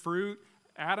grabbed a fruit.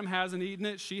 Adam hasn't eaten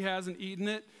it. She hasn't eaten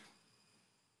it.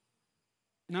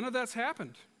 None of that's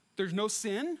happened. There's no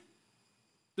sin.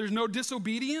 There's no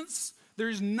disobedience.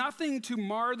 There's nothing to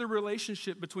mar the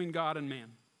relationship between God and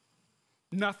man.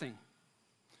 Nothing.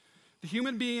 The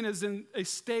human being is in a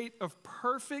state of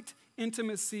perfect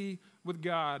intimacy with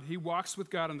God. He walks with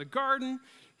God in the garden.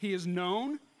 He is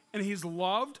known and he's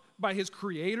loved by his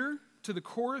Creator to the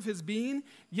core of his being,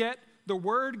 yet the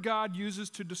word God uses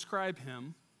to describe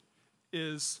him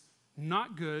is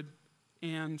not good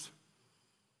and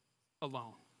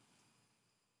alone.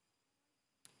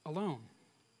 Alone.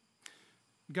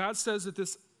 God says that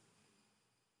this,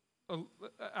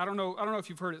 I don't know if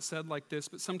you've heard it said like this,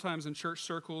 but sometimes in church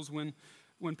circles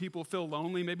when people feel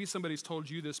lonely, maybe somebody's told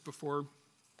you this before,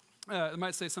 it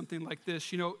might say something like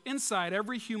this, inside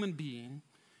every human being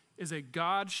is a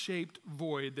God-shaped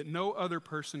void that no other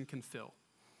person can fill.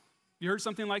 You heard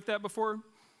something like that before?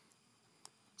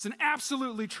 It's an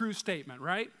absolutely true statement,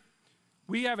 right?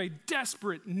 We have a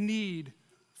desperate need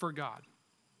for God.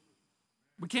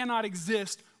 We cannot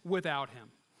exist without him.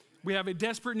 We have a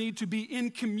desperate need to be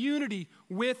in community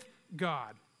with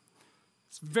God.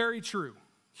 It's very true.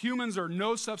 Humans are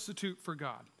no substitute for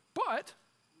God. But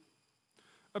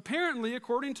apparently,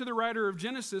 according to the writer of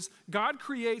Genesis, God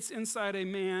creates inside a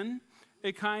man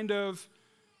a kind of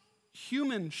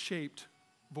human-shaped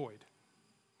void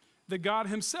that God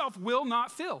himself will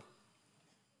not fill.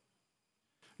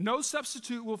 No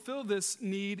substitute will fill this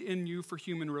need in you for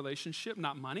human relationship,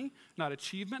 not money, not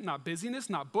achievement, not busyness,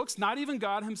 not books, not even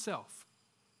God himself.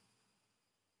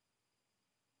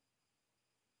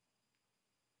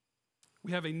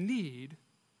 We have a need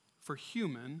for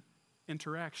human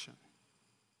interaction.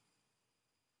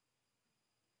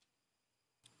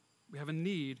 We have a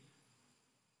need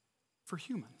for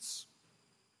humans,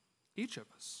 each of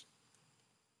us.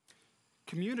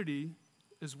 Community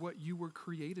is what you were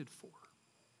created for.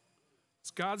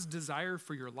 It's God's desire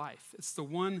for your life. It's the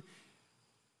one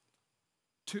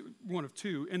of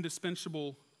two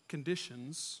indispensable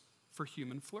conditions for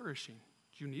human flourishing.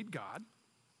 You need God,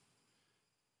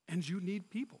 and you need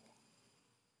people.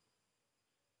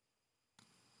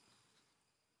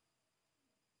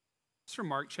 It's from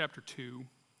Mark chapter 2,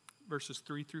 verses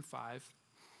 3 through 5.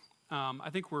 I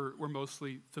think we're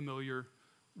mostly familiar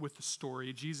with the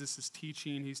story. Jesus is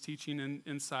teaching. He's teaching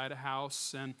inside a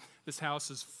house, and this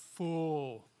house is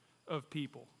full of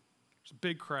people. There's a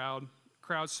big crowd.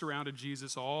 Crowds surrounded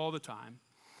Jesus all the time.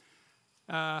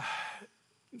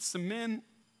 Some men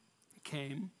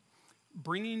came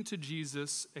bringing to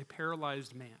Jesus a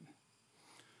paralyzed man.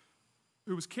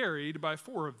 carried by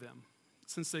 4 of them.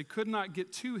 Since they could not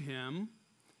get him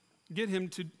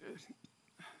to...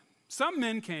 Some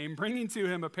men came, bringing to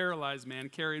him a paralyzed man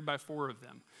carried by 4 of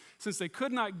them. Since they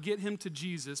could not get him to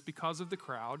Jesus because of the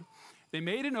crowd, they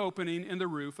made an opening in the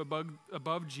roof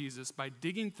above Jesus by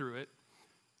digging through it,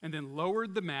 and then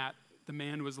lowered the mat the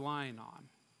man was lying on.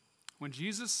 When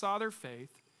Jesus saw their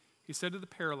faith, he said to the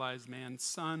paralyzed man,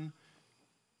 "Son,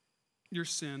 your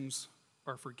sins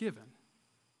are forgiven."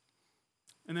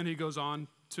 And then he goes on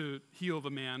to heal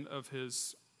the man of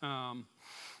his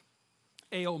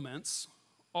ailments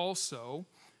also,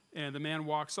 and the man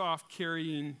walks off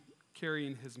carrying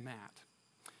his mat.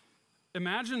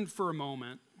 Imagine for a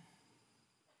moment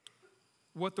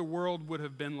what the world would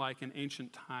have been like in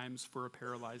ancient times for a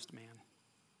paralyzed man.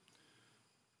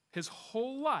 His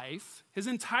whole life, his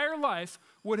entire life,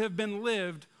 would have been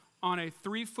lived on a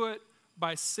 3-foot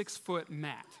by 6-foot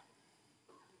mat.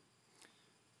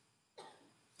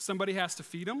 Somebody has to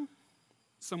feed him.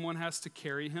 Someone has to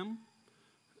carry him.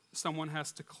 Someone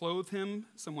has to clothe him.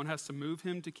 Someone has to move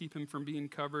him to keep him from being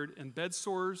covered in bed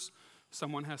sores.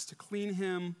 Someone has to clean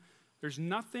him. There's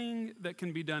nothing that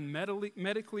can be done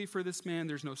medically for this man.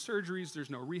 There's no surgeries. There's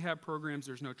no rehab programs.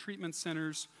 There's no treatment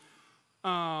centers.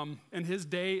 In his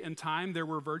day and time, there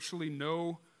were virtually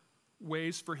no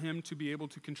ways for him to be able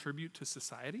to contribute to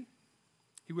society.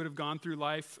 He would have gone through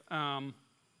life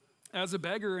as a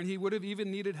beggar, and he would have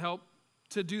even needed help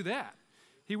to do that.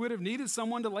 He would have needed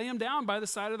someone to lay him down by the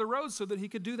side of the road so that he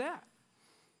could do that.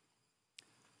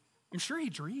 I'm sure he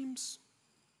dreams.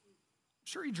 I'm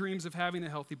sure he dreams of having a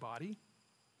healthy body.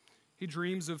 He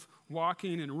dreams of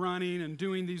walking and running and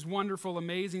doing these wonderful,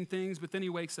 amazing things, but then he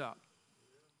wakes up.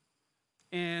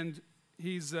 And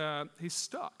he's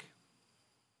stuck.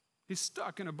 He's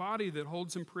stuck in a body that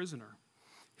holds him prisoner.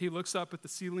 He looks up at the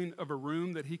ceiling of a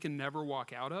room that he can never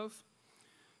walk out of.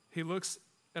 He looks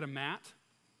at a mat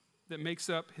that makes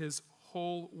up his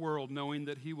whole world, knowing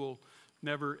that he will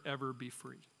never, ever be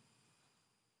free.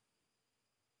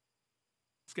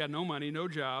 He's got no money, no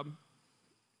job,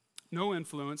 no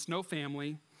influence, no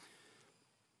family,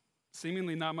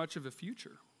 seemingly not much of a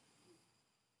future.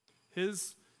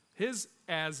 His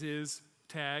as-is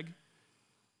tag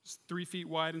is 3 feet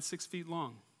wide and 6 feet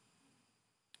long.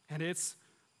 And it's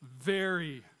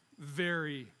very,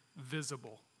 very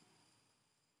visible.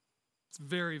 It's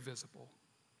very visible.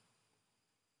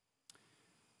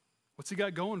 What's he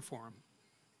got going for him?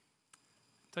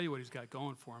 I'll tell you what he's got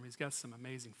going for him. He's got some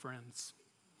amazing friends.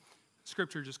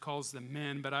 Scripture just calls them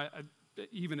men, but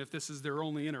even if this is their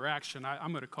only interaction,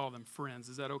 I'm going to call them friends.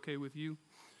 Is that okay with you?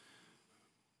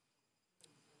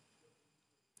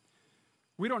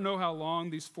 We don't know how long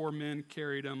these 4 men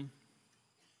carried him,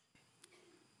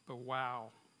 but wow.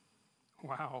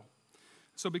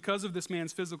 So because of this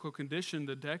man's physical condition,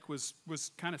 the deck was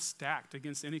kind of stacked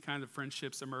against any kind of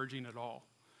friendships emerging at all.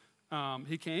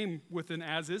 He came with an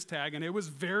as-is tag, and it was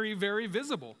very, very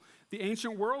visible. The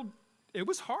ancient world, it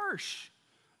was harsh.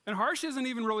 And harsh isn't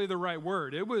even really the right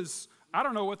word. I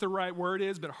don't know what the right word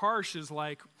is, but harsh is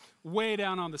like way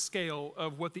down on the scale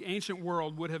of what the ancient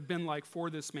world would have been like for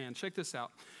this man. Check this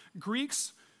out.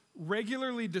 Greeks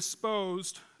regularly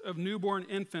disposed of newborn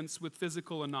infants with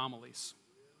physical anomalies.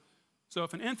 So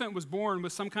if an infant was born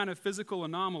with some kind of physical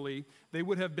anomaly, they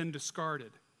would have been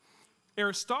discarded.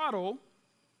 Aristotle,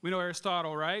 we know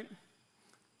Aristotle, right?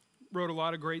 Wrote a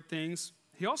lot of great things.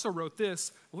 He also wrote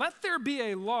this: "Let there be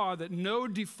a law that no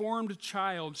deformed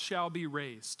child shall be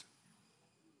raised."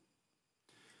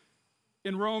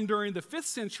 In Rome during the 5th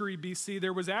century BC,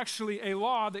 there was actually a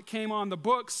law that came on the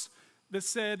books that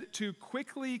said to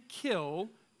quickly kill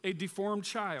a deformed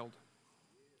child.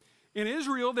 In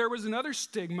Israel, there was another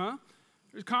stigma.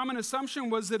 The common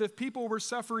assumption was that if people were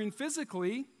suffering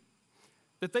physically,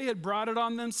 that they had brought it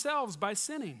on themselves by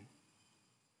sinning.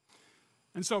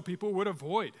 And so people would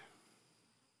avoid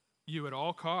you at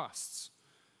all costs.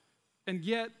 And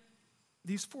yet,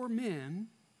 these 4 men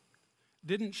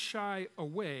didn't shy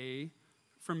away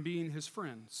from being his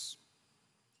friends.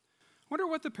 I wonder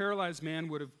what the paralyzed man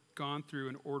would have gone through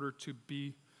in order to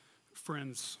be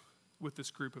friends with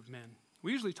this group of men.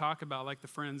 We usually talk about like the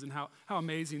friends and how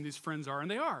amazing these friends are,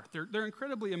 and they are. They're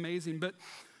incredibly amazing, but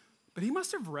he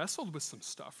must have wrestled with some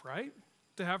stuff, right?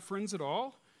 To have friends at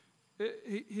all.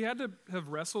 He had to have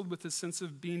wrestled with this sense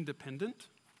of being dependent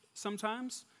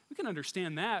sometimes. We can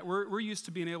understand that. We're used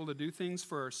to being able to do things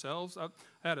for ourselves. I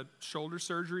had a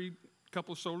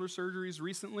couple of shoulder surgeries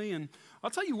recently, and I'll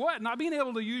tell you what, not being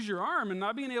able to use your arm and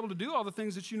not being able to do all the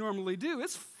things that you normally do,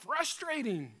 it's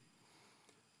frustrating.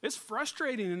 It's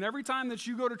frustrating, and every time that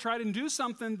you go to try to do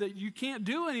something that you can't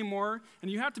do anymore,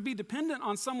 and you have to be dependent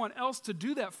on someone else to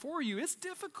do that for you, it's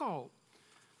difficult.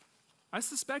 I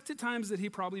suspect at times that he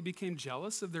probably became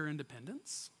jealous of their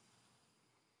independence.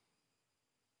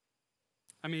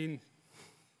 I mean,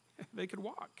 they could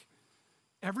walk.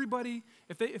 Everybody,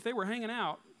 if they were hanging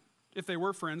out, if they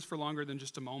were friends for longer than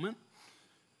just a moment,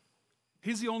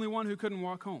 he's the only one who couldn't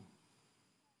walk home.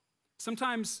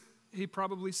 Sometimes he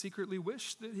probably secretly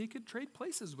wished that he could trade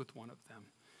places with one of them.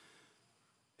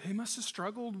 He must have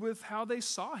struggled with how they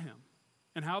saw him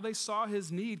and how they saw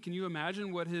his need. Can you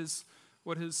imagine what his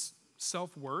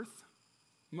self-worth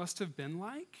must have been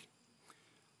like?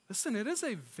 Listen, it is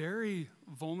a very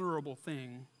vulnerable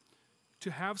thing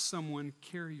to have someone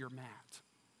carry your mat.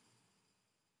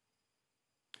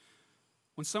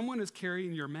 When someone is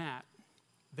carrying your mat,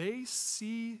 they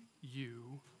see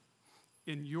you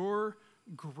in your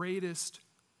greatest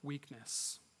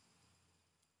weakness.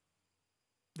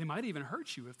 They might even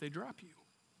hurt you if they drop you.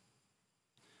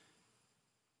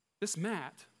 This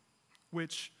mat,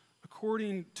 which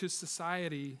according to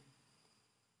society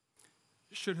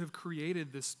should have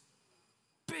created this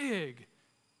big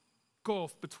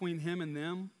gulf between him and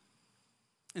them,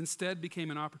 instead became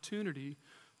an opportunity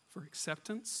for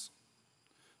acceptance,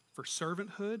 for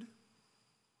servanthood.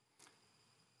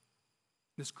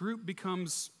 This group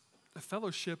becomes a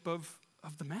fellowship of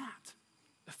the mat,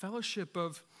 a fellowship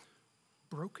of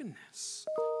brokenness.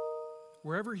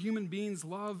 Wherever human beings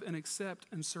love and accept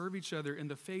and serve each other in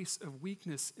the face of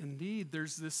weakness and need,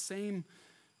 there's this same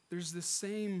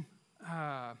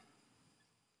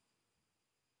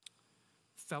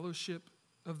fellowship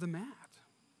of the mat.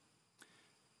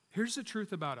 Here's the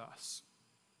truth about us.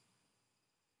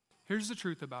 Here's the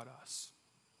truth about us.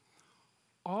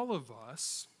 All of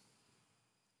us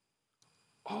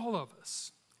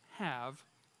have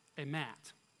a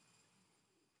mat.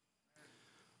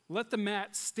 Let the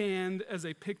mat stand as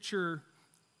a picture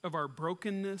of our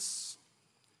brokenness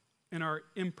and our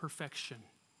imperfection,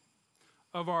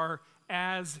 of our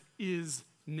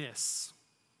as-is-ness.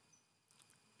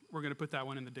 We're going to put that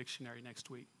one in the dictionary next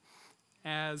week.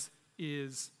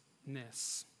 As-is-ness.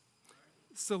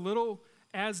 It's the little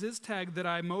as-is tag that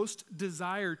I most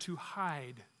desire to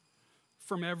hide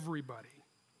from everybody.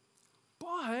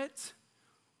 But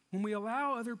when we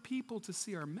allow other people to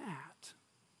see our mat,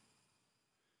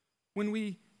 when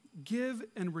we give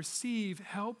and receive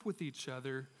help with each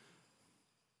other,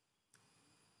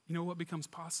 you know what becomes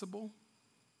possible?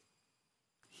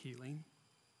 Healing.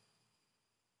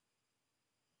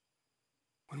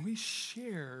 When we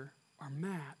share our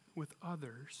mat with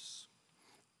others,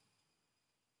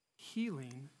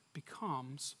 healing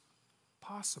becomes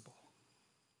possible.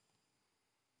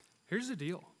 Here's the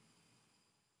deal.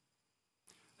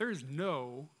 There is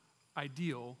no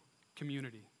ideal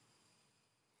community.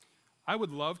 I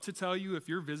would love to tell you, if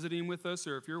you're visiting with us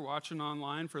or if you're watching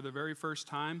online for the very first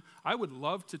time, I would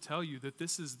love to tell you that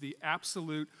this is the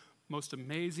absolute most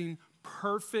amazing,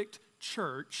 perfect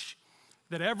church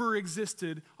that ever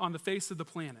existed on the face of the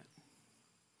planet.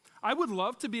 I would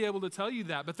love to be able to tell you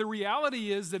that, but the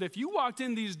reality is that if you walked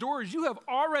in these doors, you have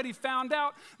already found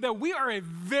out that we are a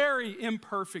very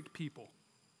imperfect people.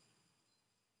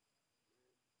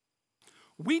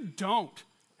 We don't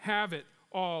have it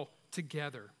all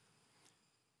together.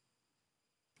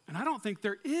 And I don't think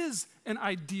there is an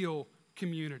ideal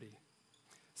community.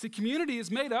 See, community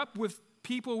is made up with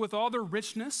people with all their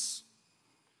richness,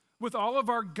 with all of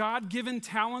our God-given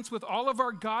talents, with all of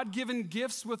our God-given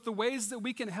gifts, with the ways that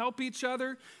we can help each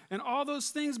other, and all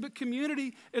those things. But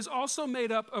community is also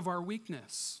made up of our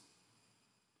weakness.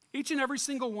 Each and every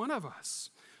single one of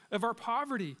us, of our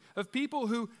poverty, of people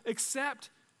who accept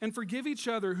and forgive each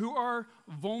other, who are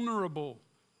vulnerable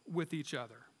with each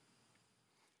other.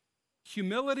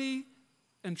 Humility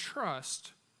and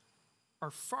trust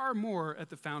are far more at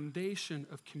the foundation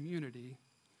of community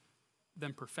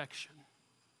than perfection.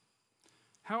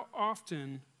 How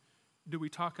often do we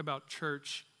talk about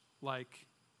church like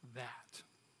that?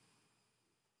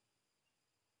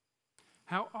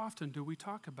 How often do we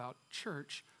talk about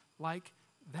church like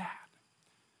that?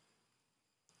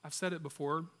 I've said it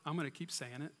before, I'm going to keep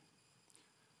saying it.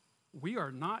 We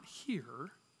are not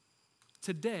here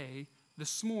today,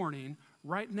 this morning,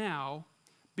 right now,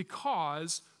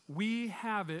 because we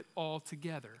have it all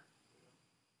together.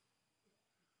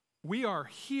 We are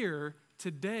here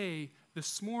today,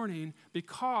 this morning,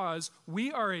 because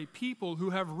we are a people who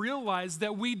have realized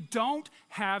that we don't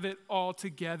have it all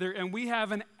together, and we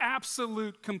have an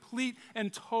absolute, complete,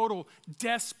 and total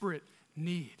desperate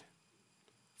need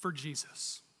for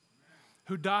Jesus,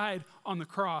 who died on the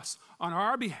cross on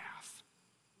our behalf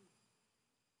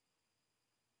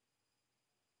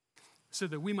so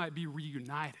that we might be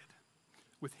reunited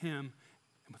with him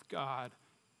and with God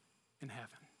in heaven.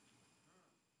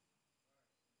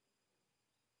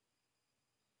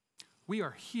 We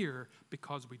are here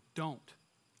because we don't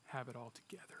have it all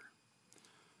together.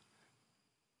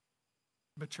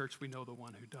 But church, we know the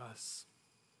one who does.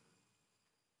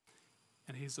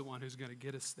 And he's the one who's going to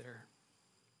get us there.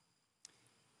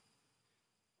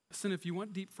 Listen, if you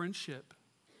want deep friendship,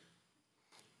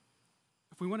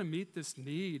 if we want to meet this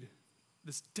need,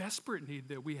 this desperate need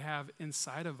that we have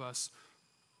inside of us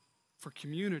for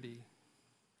community,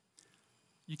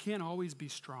 you can't always be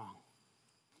strong.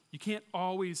 You can't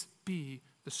always be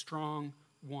the strong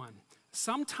one.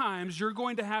 Sometimes you're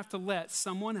going to have to let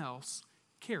someone else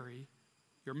carry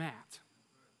your mat.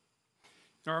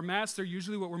 Now, our mats, they're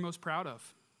usually what we're most proud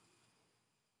of,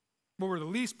 what we're the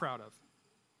least proud of,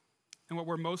 and what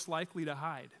we're most likely to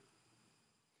hide.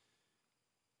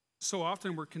 So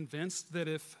often we're convinced that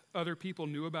if other people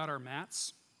knew about our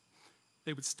mats,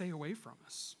 they would stay away from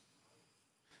us.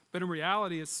 But in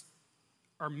reality, it's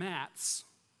our mats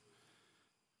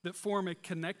that form a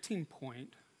connecting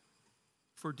point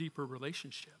for deeper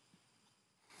relationship.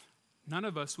 None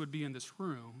of us would be in this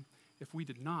room if we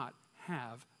did not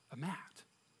have a mat.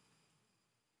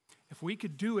 If we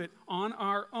could do it on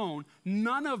our own,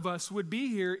 none of us would be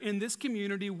here in this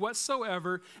community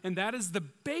whatsoever, and that is the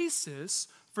basis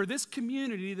for this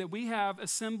community that we have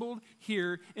assembled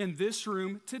here in this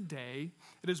room today.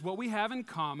 It is what we have in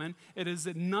common. It is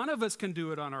that none of us can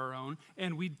do it on our own,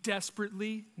 and we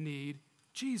desperately need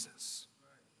Jesus.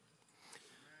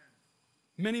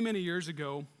 Many years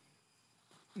ago,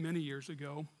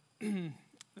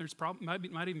 there's probably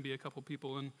might even be a couple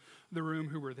people in the room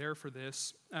who were there for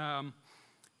this.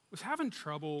 Was having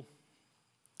trouble.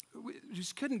 We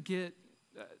just couldn't get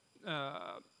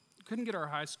our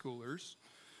high schoolers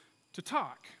to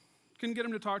talk. Couldn't get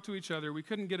them to talk to each other. We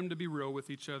couldn't get them to be real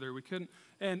with each other. We couldn't,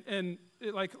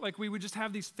 like we would just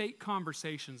have these fake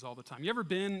conversations all the time. You ever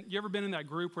been in that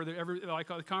group where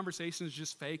the conversation is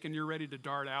just fake and you're ready to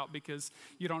dart out because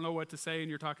you don't know what to say and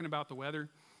you're talking about the weather?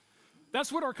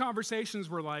 That's what our conversations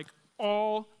were like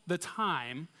all the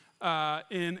time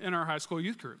in our high school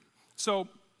youth group. So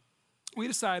we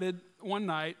decided one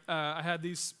night, I had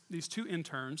these two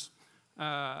interns,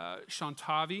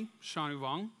 Shantavi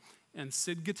Shanuvang and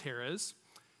Sid Gutierrez,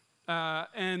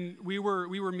 and we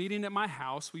were meeting at my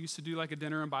house. We used to do like a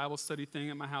dinner and Bible study thing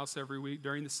at my house every week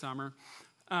during the summer.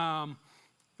 So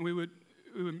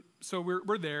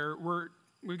we're there.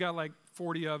 We've got like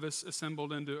 40 of us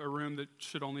assembled into a room that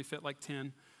should only fit like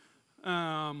 10.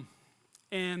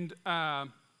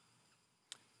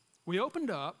 We opened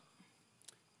up,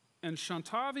 and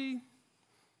Shantavi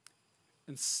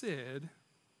and Sid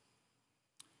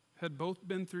had both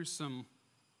been through some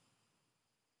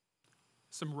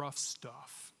rough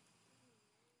stuff.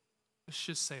 Let's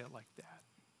just say it like that.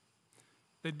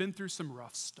 They'd been through some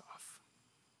rough stuff.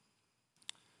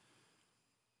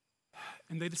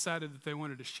 And they decided that they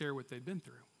wanted to share what they'd been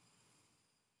through.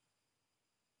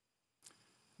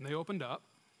 And they opened up.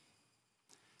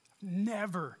 I've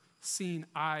never seen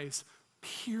eyes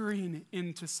peering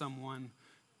into someone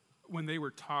when they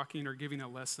were talking or giving a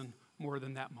lesson more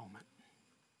than that moment.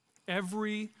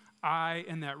 Every eye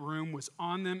in that room was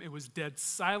on them. It was dead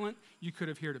silent. You could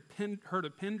have heard a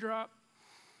pin drop.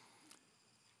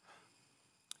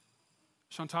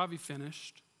 Shantavi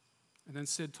finished, and then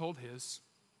Sid told his.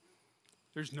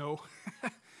 There's no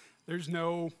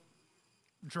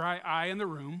dry eye in the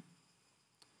room,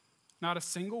 not a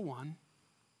single one.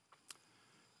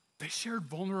 They shared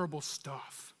vulnerable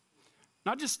stuff.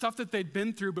 Not just stuff that they'd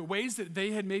been through, but ways that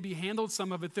they had maybe handled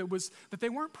some of it that they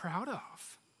weren't proud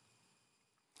of.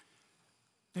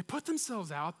 They put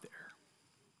themselves out there.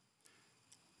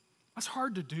 That's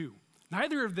hard to do.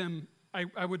 Neither of them,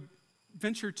 I would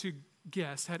venture to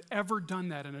guess, had ever done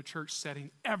that in a church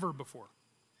setting ever before.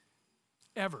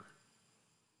 Ever.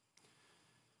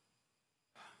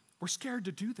 We're scared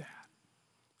to do that.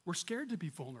 We're scared to be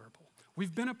vulnerable.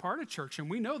 We've been a part of church, and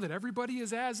we know that everybody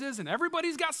is as is, and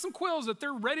everybody's got some quills that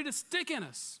they're ready to stick in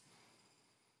us.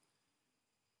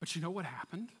 But you know what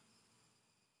happened?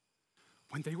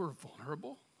 When they were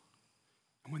vulnerable,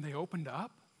 and when they opened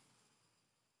up,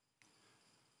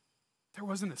 there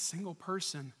wasn't a single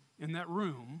person in that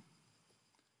room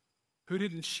who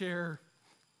didn't share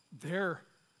their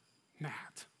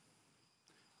mat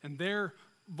and their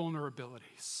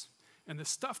vulnerabilities and the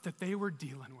stuff that they were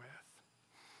dealing with.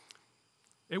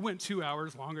 It went 2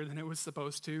 hours longer than it was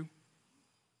supposed to.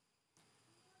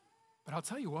 But I'll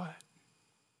tell you what,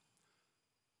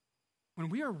 when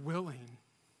we are willing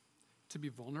to be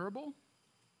vulnerable,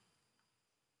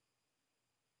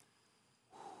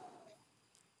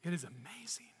 It is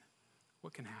amazing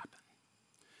what can happen.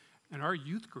 And our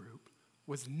youth group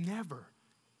was never,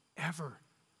 ever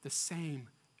the same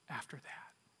after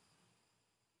that.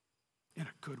 In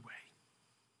a good way.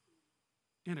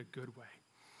 In a good way.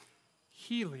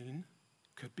 Healing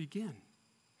could begin.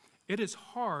 It is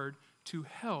hard to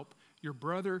help your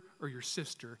brother or your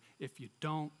sister if you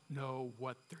don't know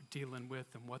what they're dealing with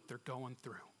and what they're going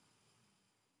through.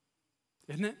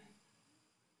 Isn't it?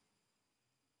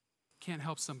 Can't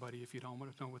help somebody if you don't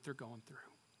want to know what they're going through.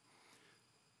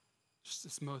 Just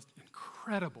this most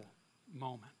incredible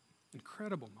moment.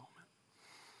 Incredible moment.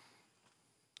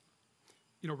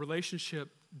 You know, relationship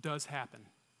does happen.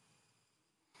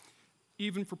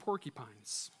 Even for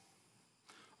porcupines.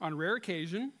 On rare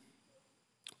occasion,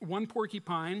 one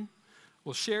porcupine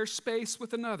will share space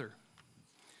with another.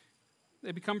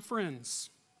 They become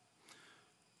friends.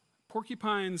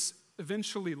 Porcupines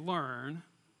eventually learn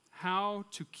how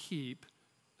to keep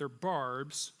their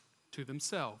barbs to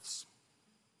themselves.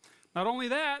 Not only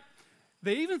that,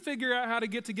 they even figure out how to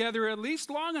get together at least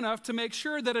long enough to make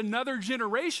sure that another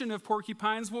generation of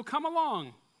porcupines will come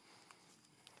along.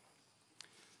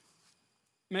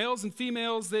 Males and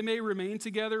females, they may remain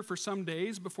together for some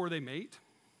days before they mate.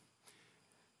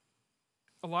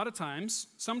 A lot of times,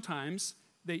 sometimes,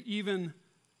 they even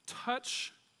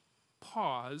touch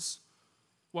paws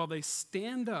while they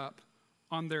stand up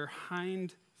on their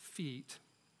hind feet.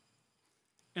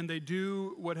 And they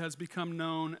do what has become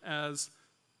known as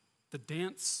the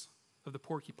dance of the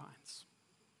porcupines.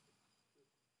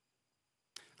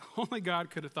 Only God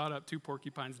could have thought up two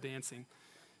porcupines dancing.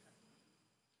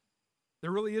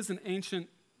 There really is an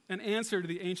answer to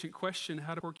the ancient question,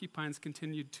 how do porcupines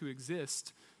continue to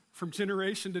exist from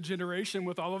generation to generation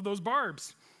with all of those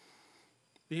barbs?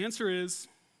 The answer is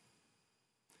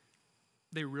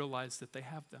they realize that they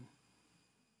have them.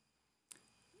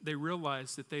 They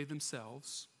realize that they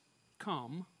themselves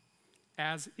come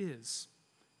as is.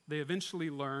 They eventually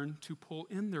learn to pull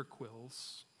in their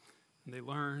quills, and they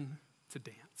learn to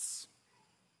dance.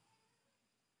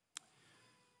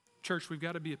 Church, we've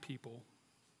got to be a people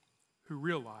who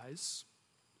realize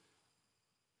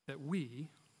that we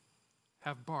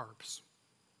have barbs.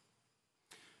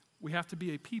 We have to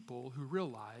be a people who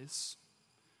realize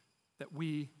that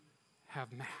we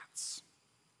have mats.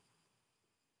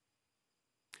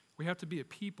 We have to be a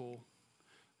people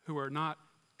who are not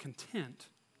content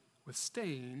with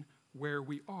staying where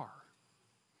we are.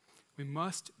 We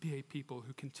must be a people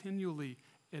who continually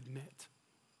admit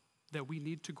that we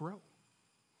need to grow.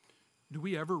 Do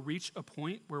we ever reach a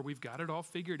point where we've got it all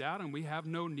figured out and we have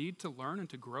no need to learn and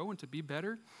to grow and to be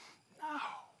better? No,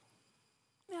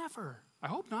 never. I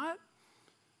hope not.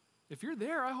 If you're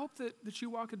there, I hope that you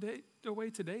walk away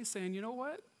today saying, you know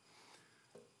what?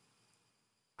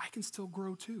 I can still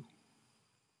grow too.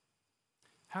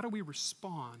 How do we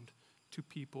respond to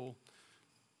people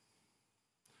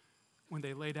when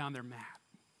they lay down their mat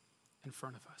in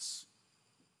front of us?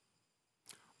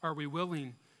 Are we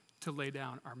willing to lay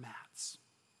down our mats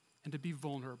and to be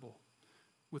vulnerable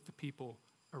with the people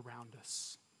around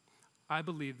us? I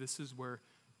believe this is where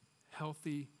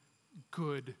healthy,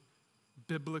 good,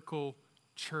 biblical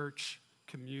church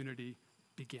community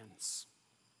begins.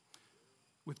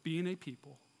 With being a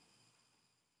people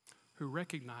who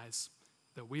recognize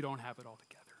that we don't have it all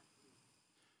together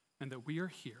and that we are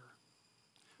here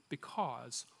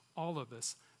because all of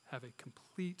us have a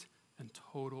complete and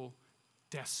total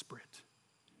desperate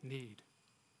need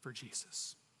for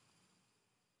Jesus.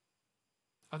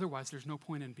 Otherwise, there's no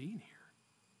point in being here.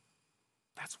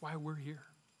 That's why we're here.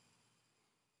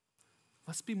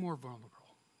 Let's be more vulnerable.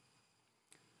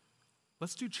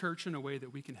 Let's do church in a way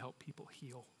that we can help people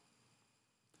heal.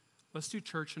 Let's do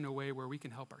church in a way where we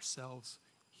can help ourselves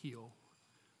heal.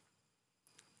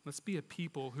 Let's be a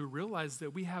people who realize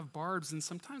that we have barbs and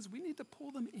sometimes we need to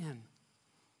pull them in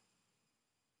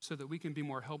so that we can be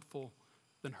more helpful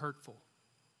than hurtful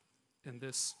in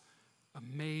this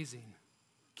amazing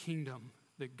kingdom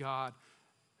that God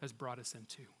has brought us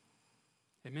into.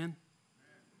 Amen?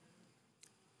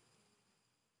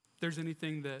 If there's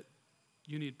anything that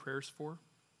you need prayers for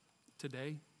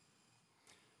today,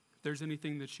 if there's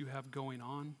anything that you have going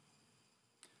on,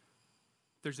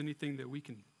 if there's anything that we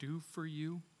can do for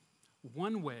you,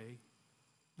 one way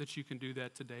that you can do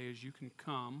that today is you can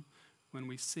come when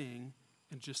we sing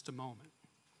in just a moment.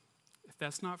 If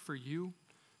that's not for you,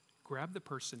 grab the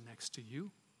person next to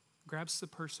you, grab the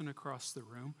person across the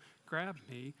room, grab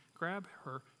me, grab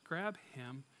her, grab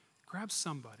him, grab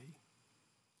somebody,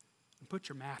 and put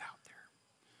your mat out there.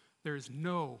 There is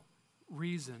no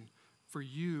reason for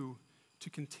you to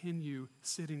continue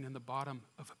sitting in the bottom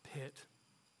of a pit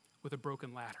with a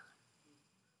broken ladder.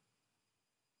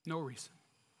 No reason.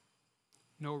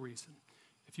 No reason.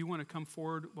 If you want to come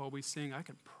forward while we sing, I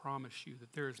can promise you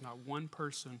that there is not one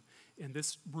person in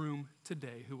this room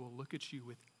today who will look at you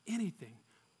with anything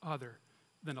other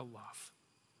than a love.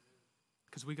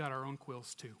 Because we got our own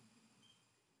quills too.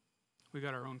 We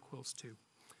got our own quills too.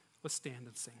 Let's stand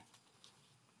and sing.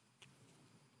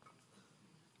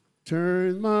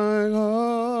 Turn my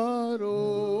heart,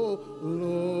 oh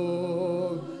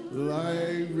Lord,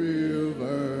 like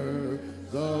rivers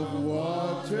of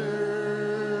water.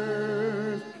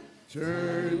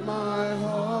 Turn my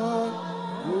heart,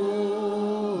 oh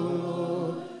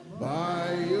Lord,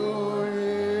 by your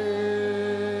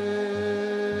hand,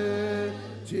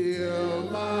 till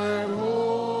my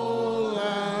whole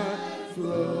life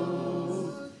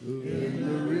flows in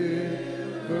the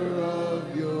river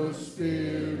of your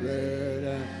Spirit,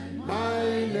 and my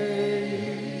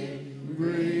name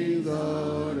brings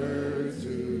honor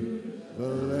to the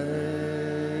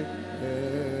land.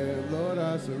 Lord,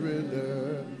 I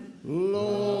surrender.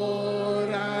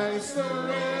 Lord, I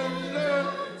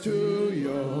surrender to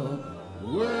your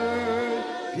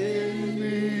work in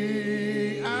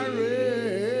me. I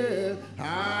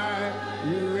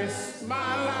risk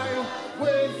my life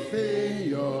within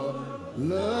your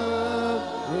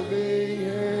loving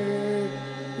hand.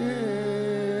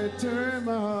 Turn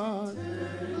my heart,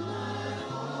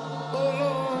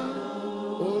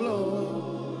 oh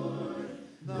Lord,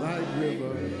 like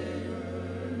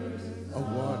rivers of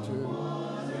water.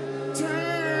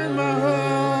 Turn my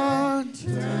heart.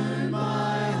 Turn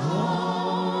my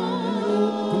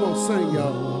heart. Come on, sing,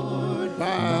 y'all.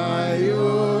 By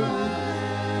your,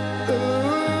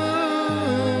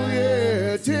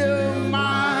 yeah, till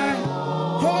my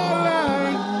whole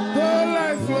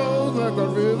life flows like a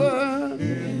river,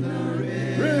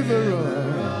 river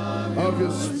of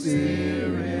your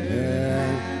Spirit.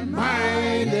 And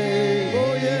my name,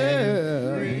 oh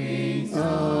yeah, brings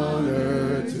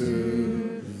honor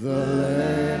to the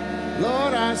land.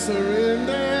 Lord, I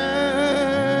surrender.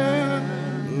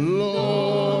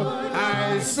 Lord,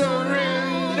 I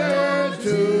surrender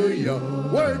to your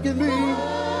work in me.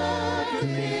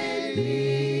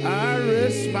 I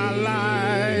risk my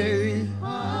life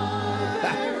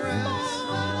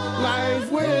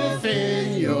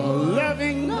within your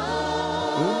loving hand.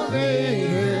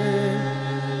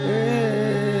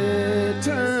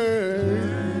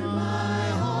 Turn my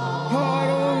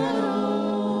heart, oh,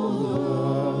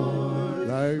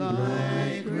 like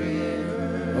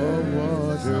river of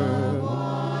water.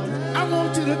 I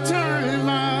want you to turn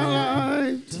my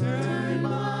life. Turn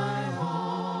my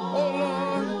heart, oh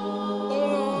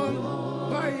Lord,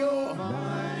 by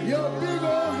your big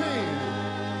old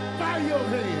hand, by your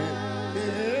hand,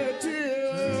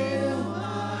 till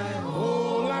my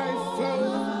whole life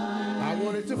flows. I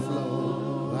want it to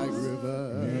flow like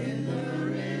river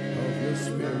of your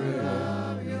Spirit,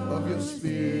 of your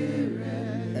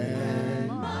Spirit, and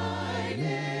my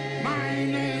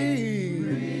name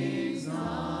brings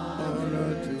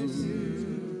honor to your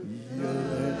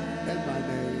land, and my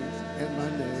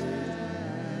name,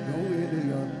 go into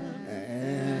your,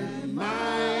 and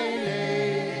my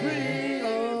name bring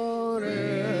honor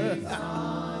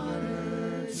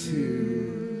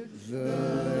to the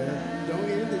land. Don't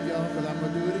end it, y'all, because I'm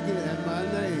going to do it again. And my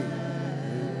name.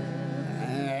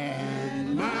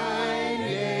 And my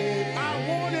name. I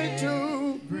wanted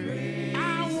to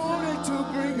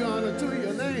bring honor to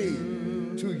your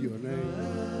name. To your name.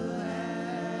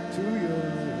 To your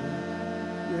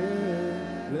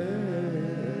name. Amen.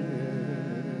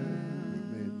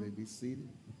 May be seated.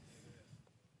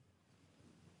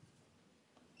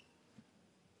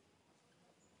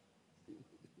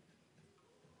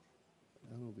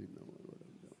 I don't be knowing what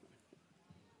I'm doing.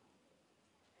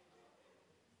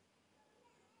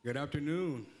 Good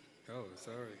afternoon. Oh,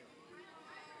 sorry.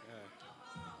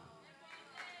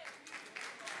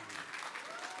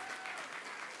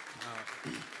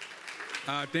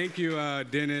 Thank you,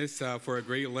 Dennis, for a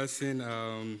great lesson.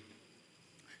 And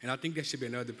I think that should be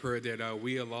another prayer that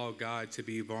we allow God to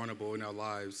be vulnerable in our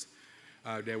lives,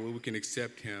 that we can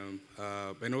accept him.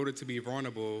 In order to be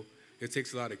vulnerable, it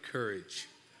takes a lot of courage.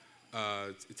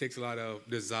 It takes a lot of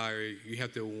desire. You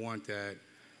have to want that.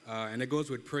 And it goes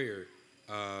with prayer.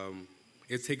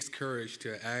 It takes courage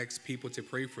to ask people to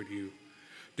pray for you.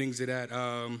 Things of that.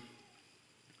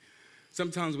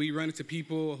 Sometimes we run into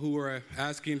people who are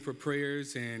asking for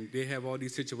prayers, and they have all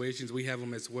these situations. We have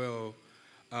them as well.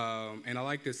 And I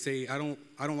like to say, I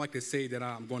don't like to say that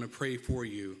I'm going to pray for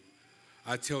you.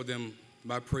 I tell them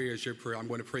my prayer is your prayer. I'm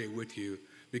going to pray it with you,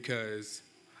 because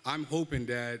I'm hoping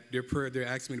that their prayer they're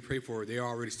asking me to pray for, they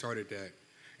already started that.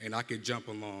 and I could jump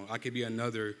along. I could be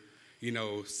another,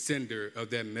 sender of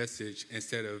that message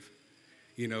instead of,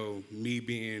 me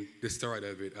being the start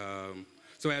of it.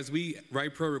 So as we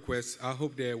write prayer requests, I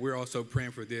hope that we're also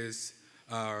praying for this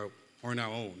on our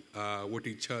own, with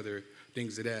each other,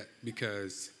 things of that,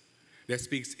 because that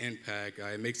speaks impact.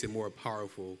 It makes it more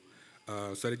powerful.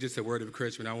 So that's just a word of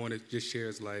encouragement I want to just share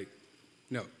is like,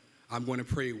 no, I'm going to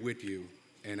pray with you.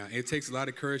 And it takes a lot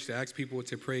of courage to ask people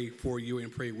to pray for you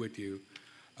and pray with you,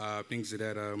 things of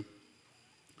that.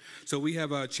 So we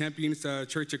have Champions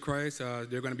Church of Christ.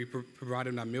 They're going to be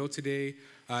providing a meal today.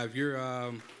 If you're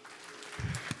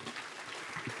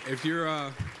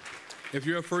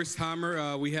a first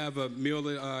timer, we have a meal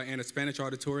in a Spanish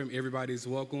auditorium. Everybody's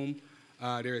welcome.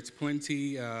 There's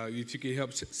plenty. If you could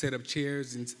help set up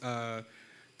chairs and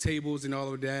tables and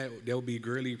all of that, that would be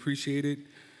greatly appreciated.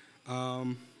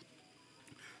 I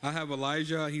have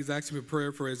Elijah. He's asking for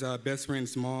prayer for his best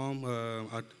friend's mom.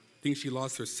 I think she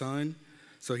lost her son,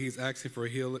 so he's asking for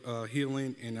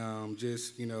healing and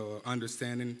just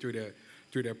understanding through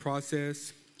that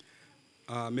process.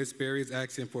 Miss Berry is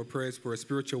asking for prayers for a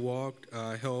spiritual walk,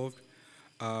 health,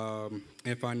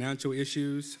 and financial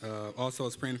issues. Also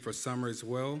is praying for summer as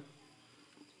well.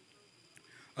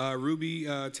 Ruby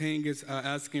Tang is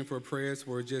asking for prayers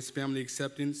for just family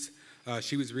acceptance.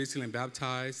 She was recently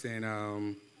baptized,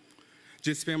 and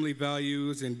just family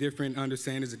values and different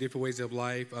understandings of different ways of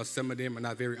life. Some of them are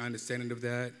not very understanding of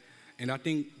that. And I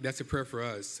think that's a prayer for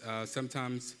us.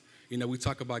 Sometimes, we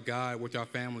talk about God with our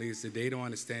families, that they don't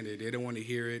understand it. They don't want to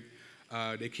hear it.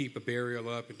 They keep a barrier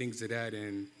up and things of that.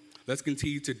 And let's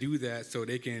continue to do that so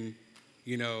they can,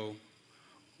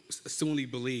 soonly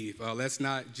believe. Let's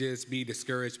not just be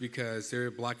discouraged because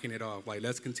they're blocking it off. Like,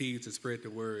 let's continue to spread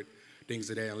the word, things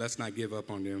of that, and let's not give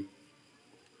up on them.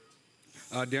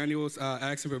 Daniel's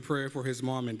asking for prayer for his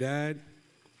mom and dad.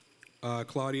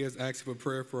 Claudia's asking for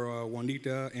prayer for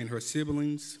Juanita and her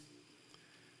siblings.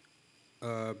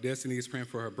 Destiny is praying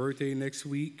for her birthday next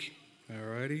week.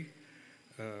 All righty.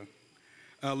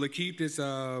 Lakeith is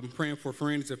praying for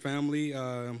friends and family.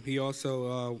 He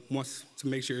also wants to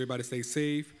make sure everybody stays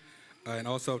safe. And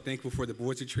also thankful for the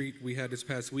boys retreat we had this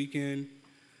past weekend.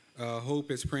 Hope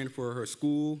is praying for her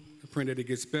school, praying that it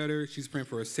gets better. She's praying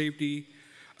for her safety.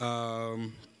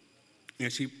 And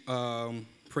she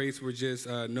prays for just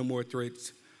no more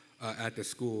threats at the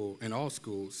school and all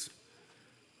schools.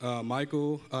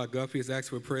 Michael Guffey is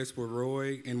asking for prayers for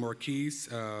Roy and Marquise.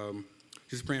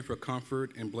 Just praying for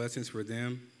comfort and blessings for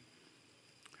them.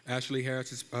 Ashley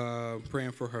Harris is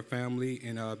praying for her family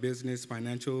and business,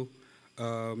 financial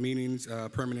meetings,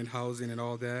 permanent housing, and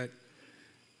all that.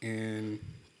 And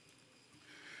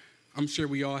I'm sure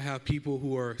we all have people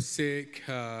who are sick,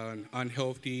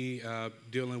 unhealthy,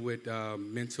 dealing with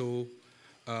mental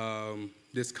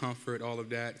discomfort, all of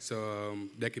that. So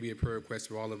that could be a prayer request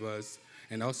for all of us.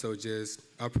 And also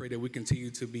I pray that we continue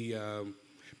to be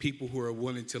people who are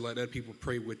willing to let other people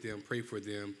pray with them, pray for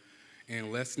them.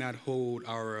 And let's not hold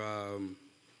our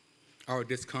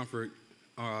discomfort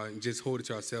and just hold it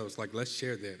to ourselves. Like, let's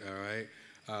share that, all right?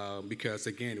 Because,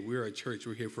 again, we're a church.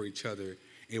 We're here for each other.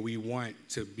 And we want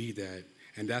to be that.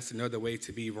 And that's another way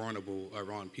to be vulnerable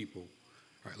around people.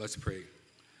 All right, let's pray.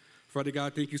 Father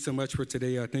God, thank you so much for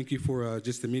today. Thank you for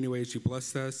just the many ways you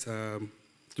blessed us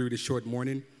through this short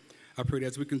morning. I pray that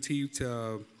as we continue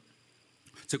to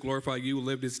glorify you,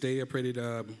 live this day, I pray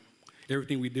that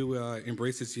everything we do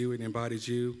embraces you and embodies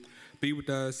you. Be with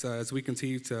us as we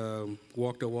continue to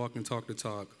walk the walk and talk the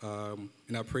talk.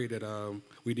 And I pray that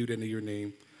we do that in your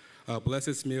name. Bless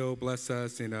this meal, bless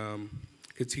us, and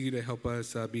continue to help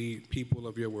us be people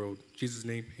of your world. In Jesus'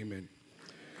 name, amen.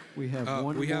 We have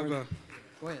one more.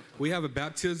 Go ahead. We have a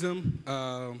baptism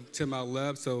to my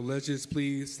left, so let's just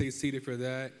please stay seated for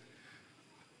that.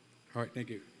 All right, thank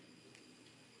you.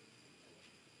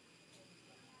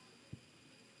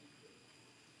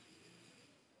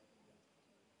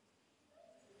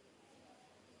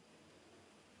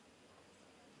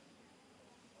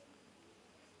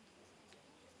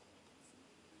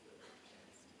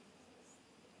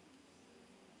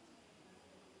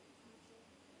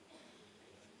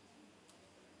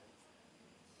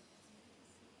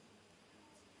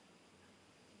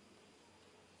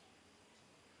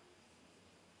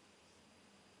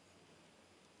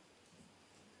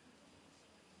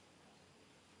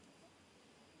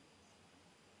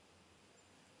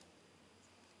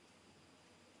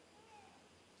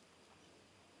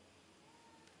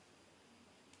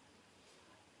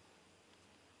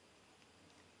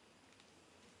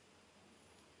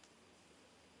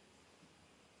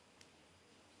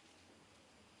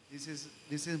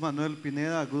 This is Manuel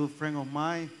Pineda, a good friend of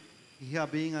mine. he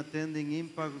have been attending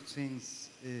Impact since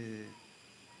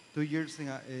 2 years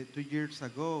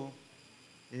ago.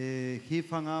 He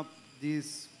found up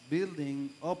this building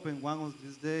open one of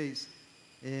these days,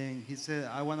 and he said,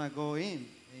 I want to go in.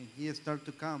 And he started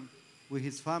to come with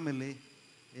his family.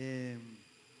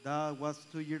 That was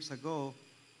 2 years ago.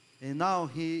 And now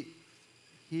he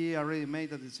already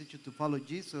made a decision to follow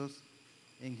Jesus,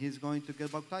 and he's going to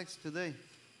get baptized today.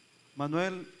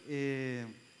 Manuel,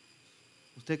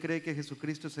 ¿usted cree que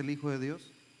Jesucristo es el Hijo de Dios?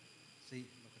 Sí,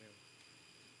 lo creo.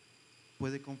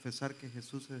 ¿Puede confesar que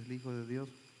Jesús es el Hijo de Dios?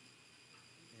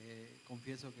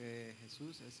 Confieso que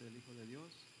Jesús es el Hijo de Dios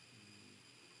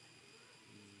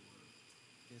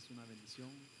y que es una bendición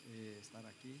estar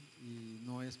aquí, y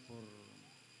no es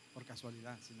por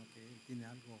casualidad, sino que Él tiene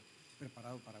algo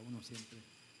preparado para uno siempre.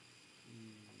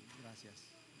 Y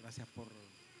gracias por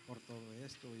todo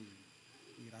esto,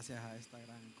 y gracias a esta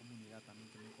gran comunidad también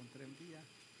que me encontré un día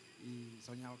y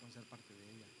soñaba con ser parte de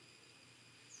ella.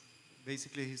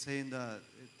 Basically, he's saying that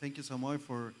thank you so much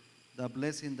for the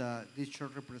blessing that this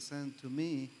church represents to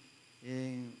me.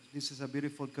 And this is a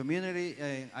beautiful community,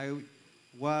 and I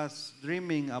was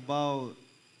dreaming about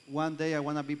one day I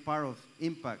want to be part of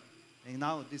Impact. And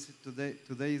now today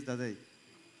is the day.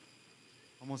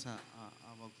 Vamos a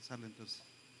bautizarle entonces.